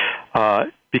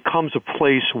becomes a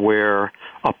place where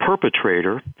a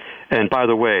perpetrator, and by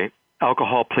the way,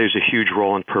 alcohol plays a huge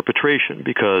role in perpetration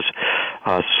because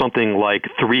something like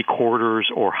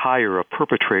 3/4 or higher of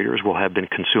perpetrators will have been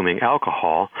consuming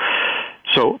alcohol.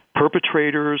 So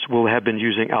perpetrators will have been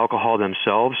using alcohol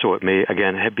themselves, so it may,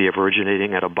 again, be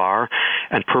originating at a bar,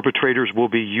 and perpetrators will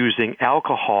be using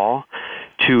alcohol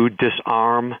to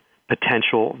disarm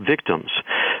potential victims.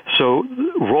 So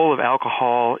the role of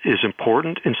alcohol is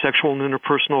important in sexual and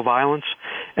interpersonal violence,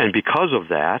 and because of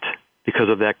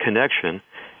that connection,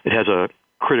 it has a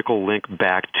critical link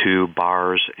back to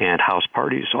bars and house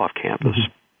parties off campus.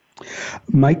 Mm-hmm.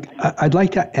 Mike, I'd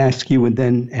like to ask you and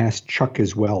then ask Chuck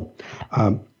as well.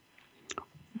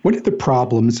 What are the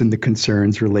problems and the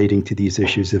concerns relating to these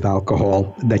issues of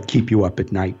alcohol that keep you up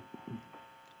at night?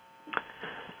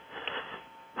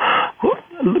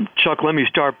 Chuck, let me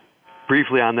start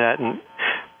briefly on that. And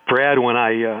Brad, when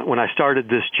I started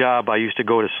this job, I used to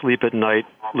go to sleep at night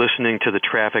listening to the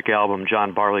Traffic album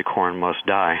 "John Barleycorn Must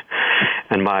Die,"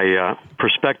 and my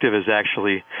perspective has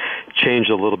actually changed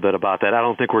a little bit about that. I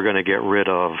don't think we're going to get rid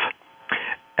of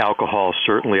alcohol,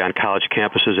 certainly on college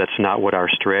campuses. That's not what our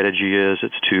strategy is.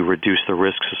 It's to reduce the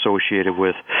risks associated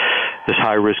with this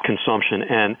high-risk consumption.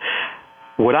 And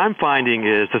what I'm finding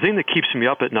is the thing that keeps me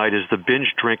up at night is the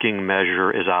binge drinking measure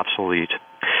is obsolete.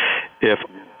 If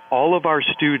all of our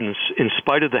students, in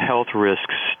spite of the health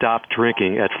risks, stop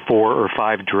drinking at 4 or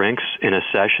 5 drinks in a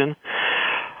session,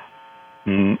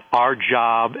 our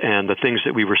job and the things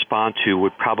that we respond to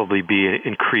would probably be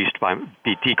decreased by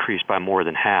more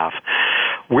than half.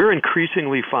 We're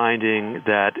increasingly finding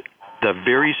that the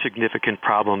very significant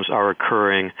problems are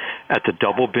occurring at the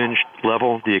double binge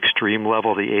level, the extreme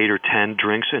level, the 8 or 10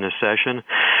 drinks in a session,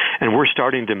 and we're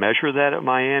starting to measure that at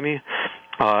Miami.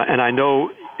 And I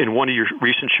know in one of your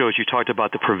recent shows you talked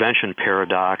about the prevention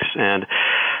paradox, and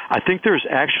I think there's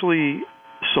actually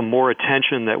some more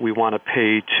attention that we want to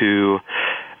pay to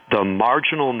the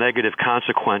marginal negative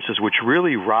consequences, which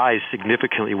really rise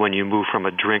significantly when you move from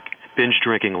a binge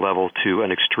drinking level to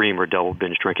an extreme or double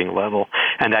binge drinking level.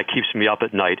 And that keeps me up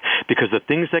at night, because the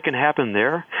things that can happen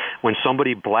there when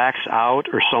somebody blacks out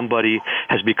or somebody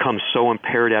has become so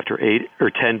impaired after 8 or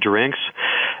 10 drinks,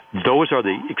 those are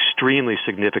the extremely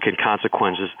significant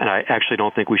consequences, and I actually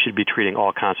don't think we should be treating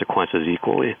all consequences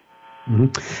equally.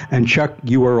 Mm-hmm. And Chuck,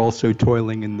 you are also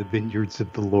toiling in the vineyards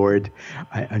of the Lord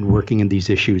and working in these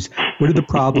issues. What are the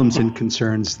problems and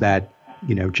concerns that,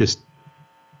 just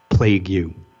plague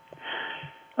you?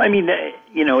 I mean,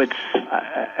 it's,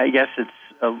 I guess it's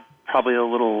probably a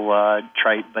little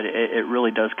trite, but it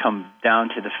really does come down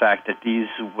to the fact that these,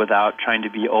 without trying to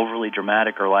be overly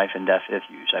dramatic, are life and death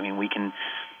issues. I mean, we can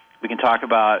talk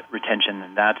about retention,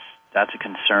 and that's a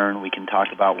concern. We can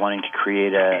talk about wanting to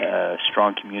create a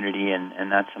strong community,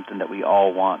 and that's something that we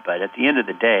all want. But at the end of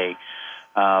the day,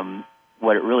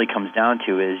 what it really comes down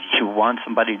to is you want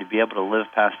somebody to be able to live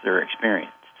past their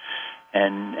experience.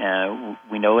 And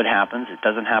we know it happens. It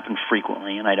doesn't happen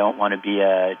frequently, and I don't want to be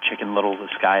a chicken little, the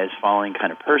sky is falling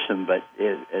kind of person, but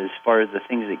as far as the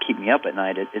things that keep me up at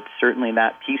night, it's certainly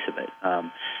that piece of it.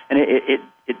 And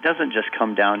it doesn't just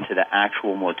come down to the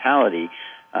actual mortality.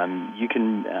 You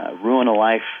can ruin a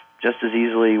life just as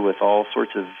easily with all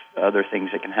sorts of other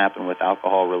things that can happen with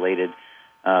alcohol-related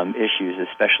issues,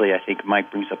 especially I think Mike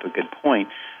brings up a good point.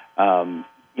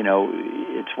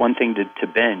 It's one thing to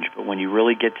binge, but when you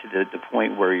really get to the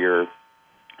point where you're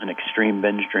an extreme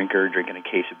binge drinker, drinking a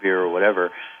case of beer or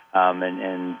whatever,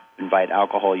 and invite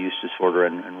alcohol use disorder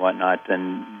and whatnot,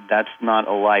 then that's not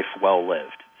a life well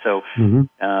lived. So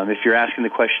if you're asking the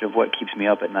question of what keeps me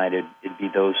up at night, it'd be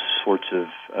those sorts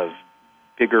of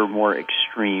bigger, more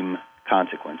extreme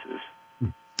consequences.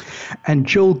 And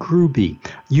Joel Gruby,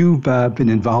 you've been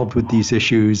involved with these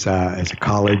issues as a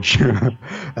college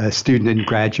student and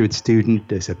graduate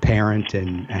student, as a parent,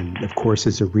 and of course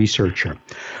as a researcher.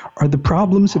 Are the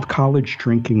problems of college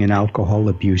drinking and alcohol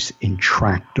abuse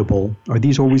intractable? Are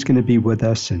these always going to be with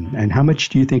us? And how much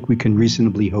do you think we can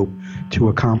reasonably hope to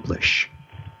accomplish?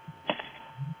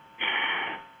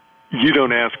 You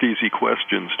don't ask easy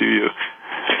questions, do you?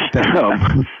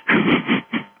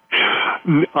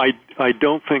 I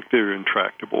don't think they're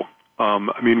intractable.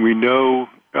 We know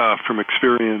from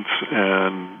experience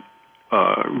and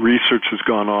research has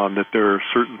gone on that there are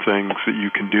certain things that you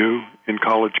can do in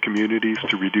college communities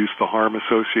to reduce the harm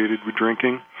associated with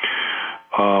drinking.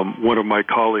 One of my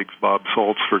colleagues, Bob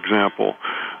Saltz, for example,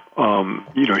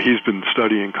 he's been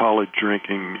studying college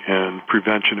drinking and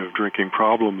prevention of drinking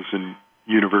problems in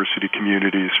university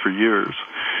communities for years.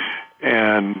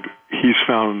 And he's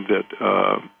found that,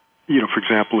 for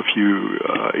example, if you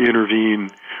intervene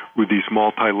with these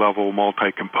multi-level,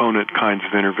 multi-component kinds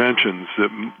of interventions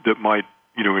that might,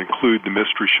 include the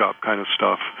mystery shop kind of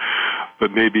stuff,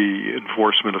 but maybe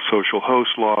enforcement of social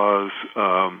host laws,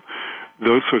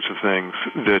 those sorts of things,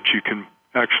 that you can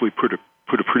actually put a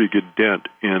pretty good dent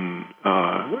in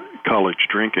college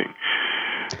drinking.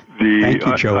 Thank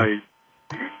you, Joe.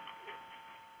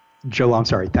 Joe, I'm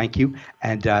sorry. Thank you.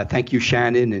 And thank you,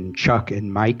 Shannon and Chuck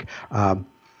and Mike.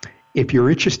 If you're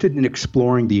interested in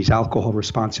exploring these alcohol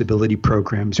responsibility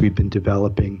programs we've been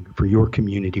developing for your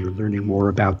community or learning more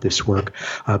about this work,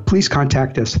 please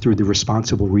contact us through the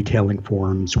Responsible Retailing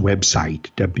Forum's website,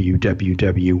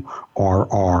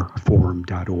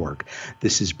 www.rrforum.org.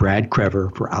 This is Brad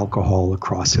Crever for Alcohol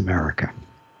Across America.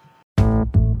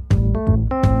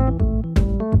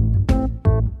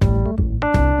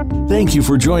 Thank you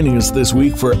for joining us this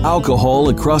week for Alcohol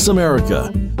Across America.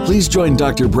 Please join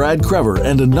Dr. Brad Crever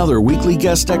and another weekly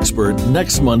guest expert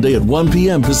next Monday at 1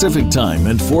 p.m. Pacific Time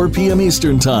and 4 p.m.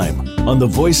 Eastern Time on the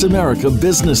Voice America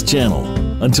Business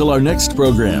Channel. Until our next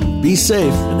program, be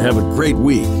safe and have a great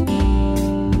week.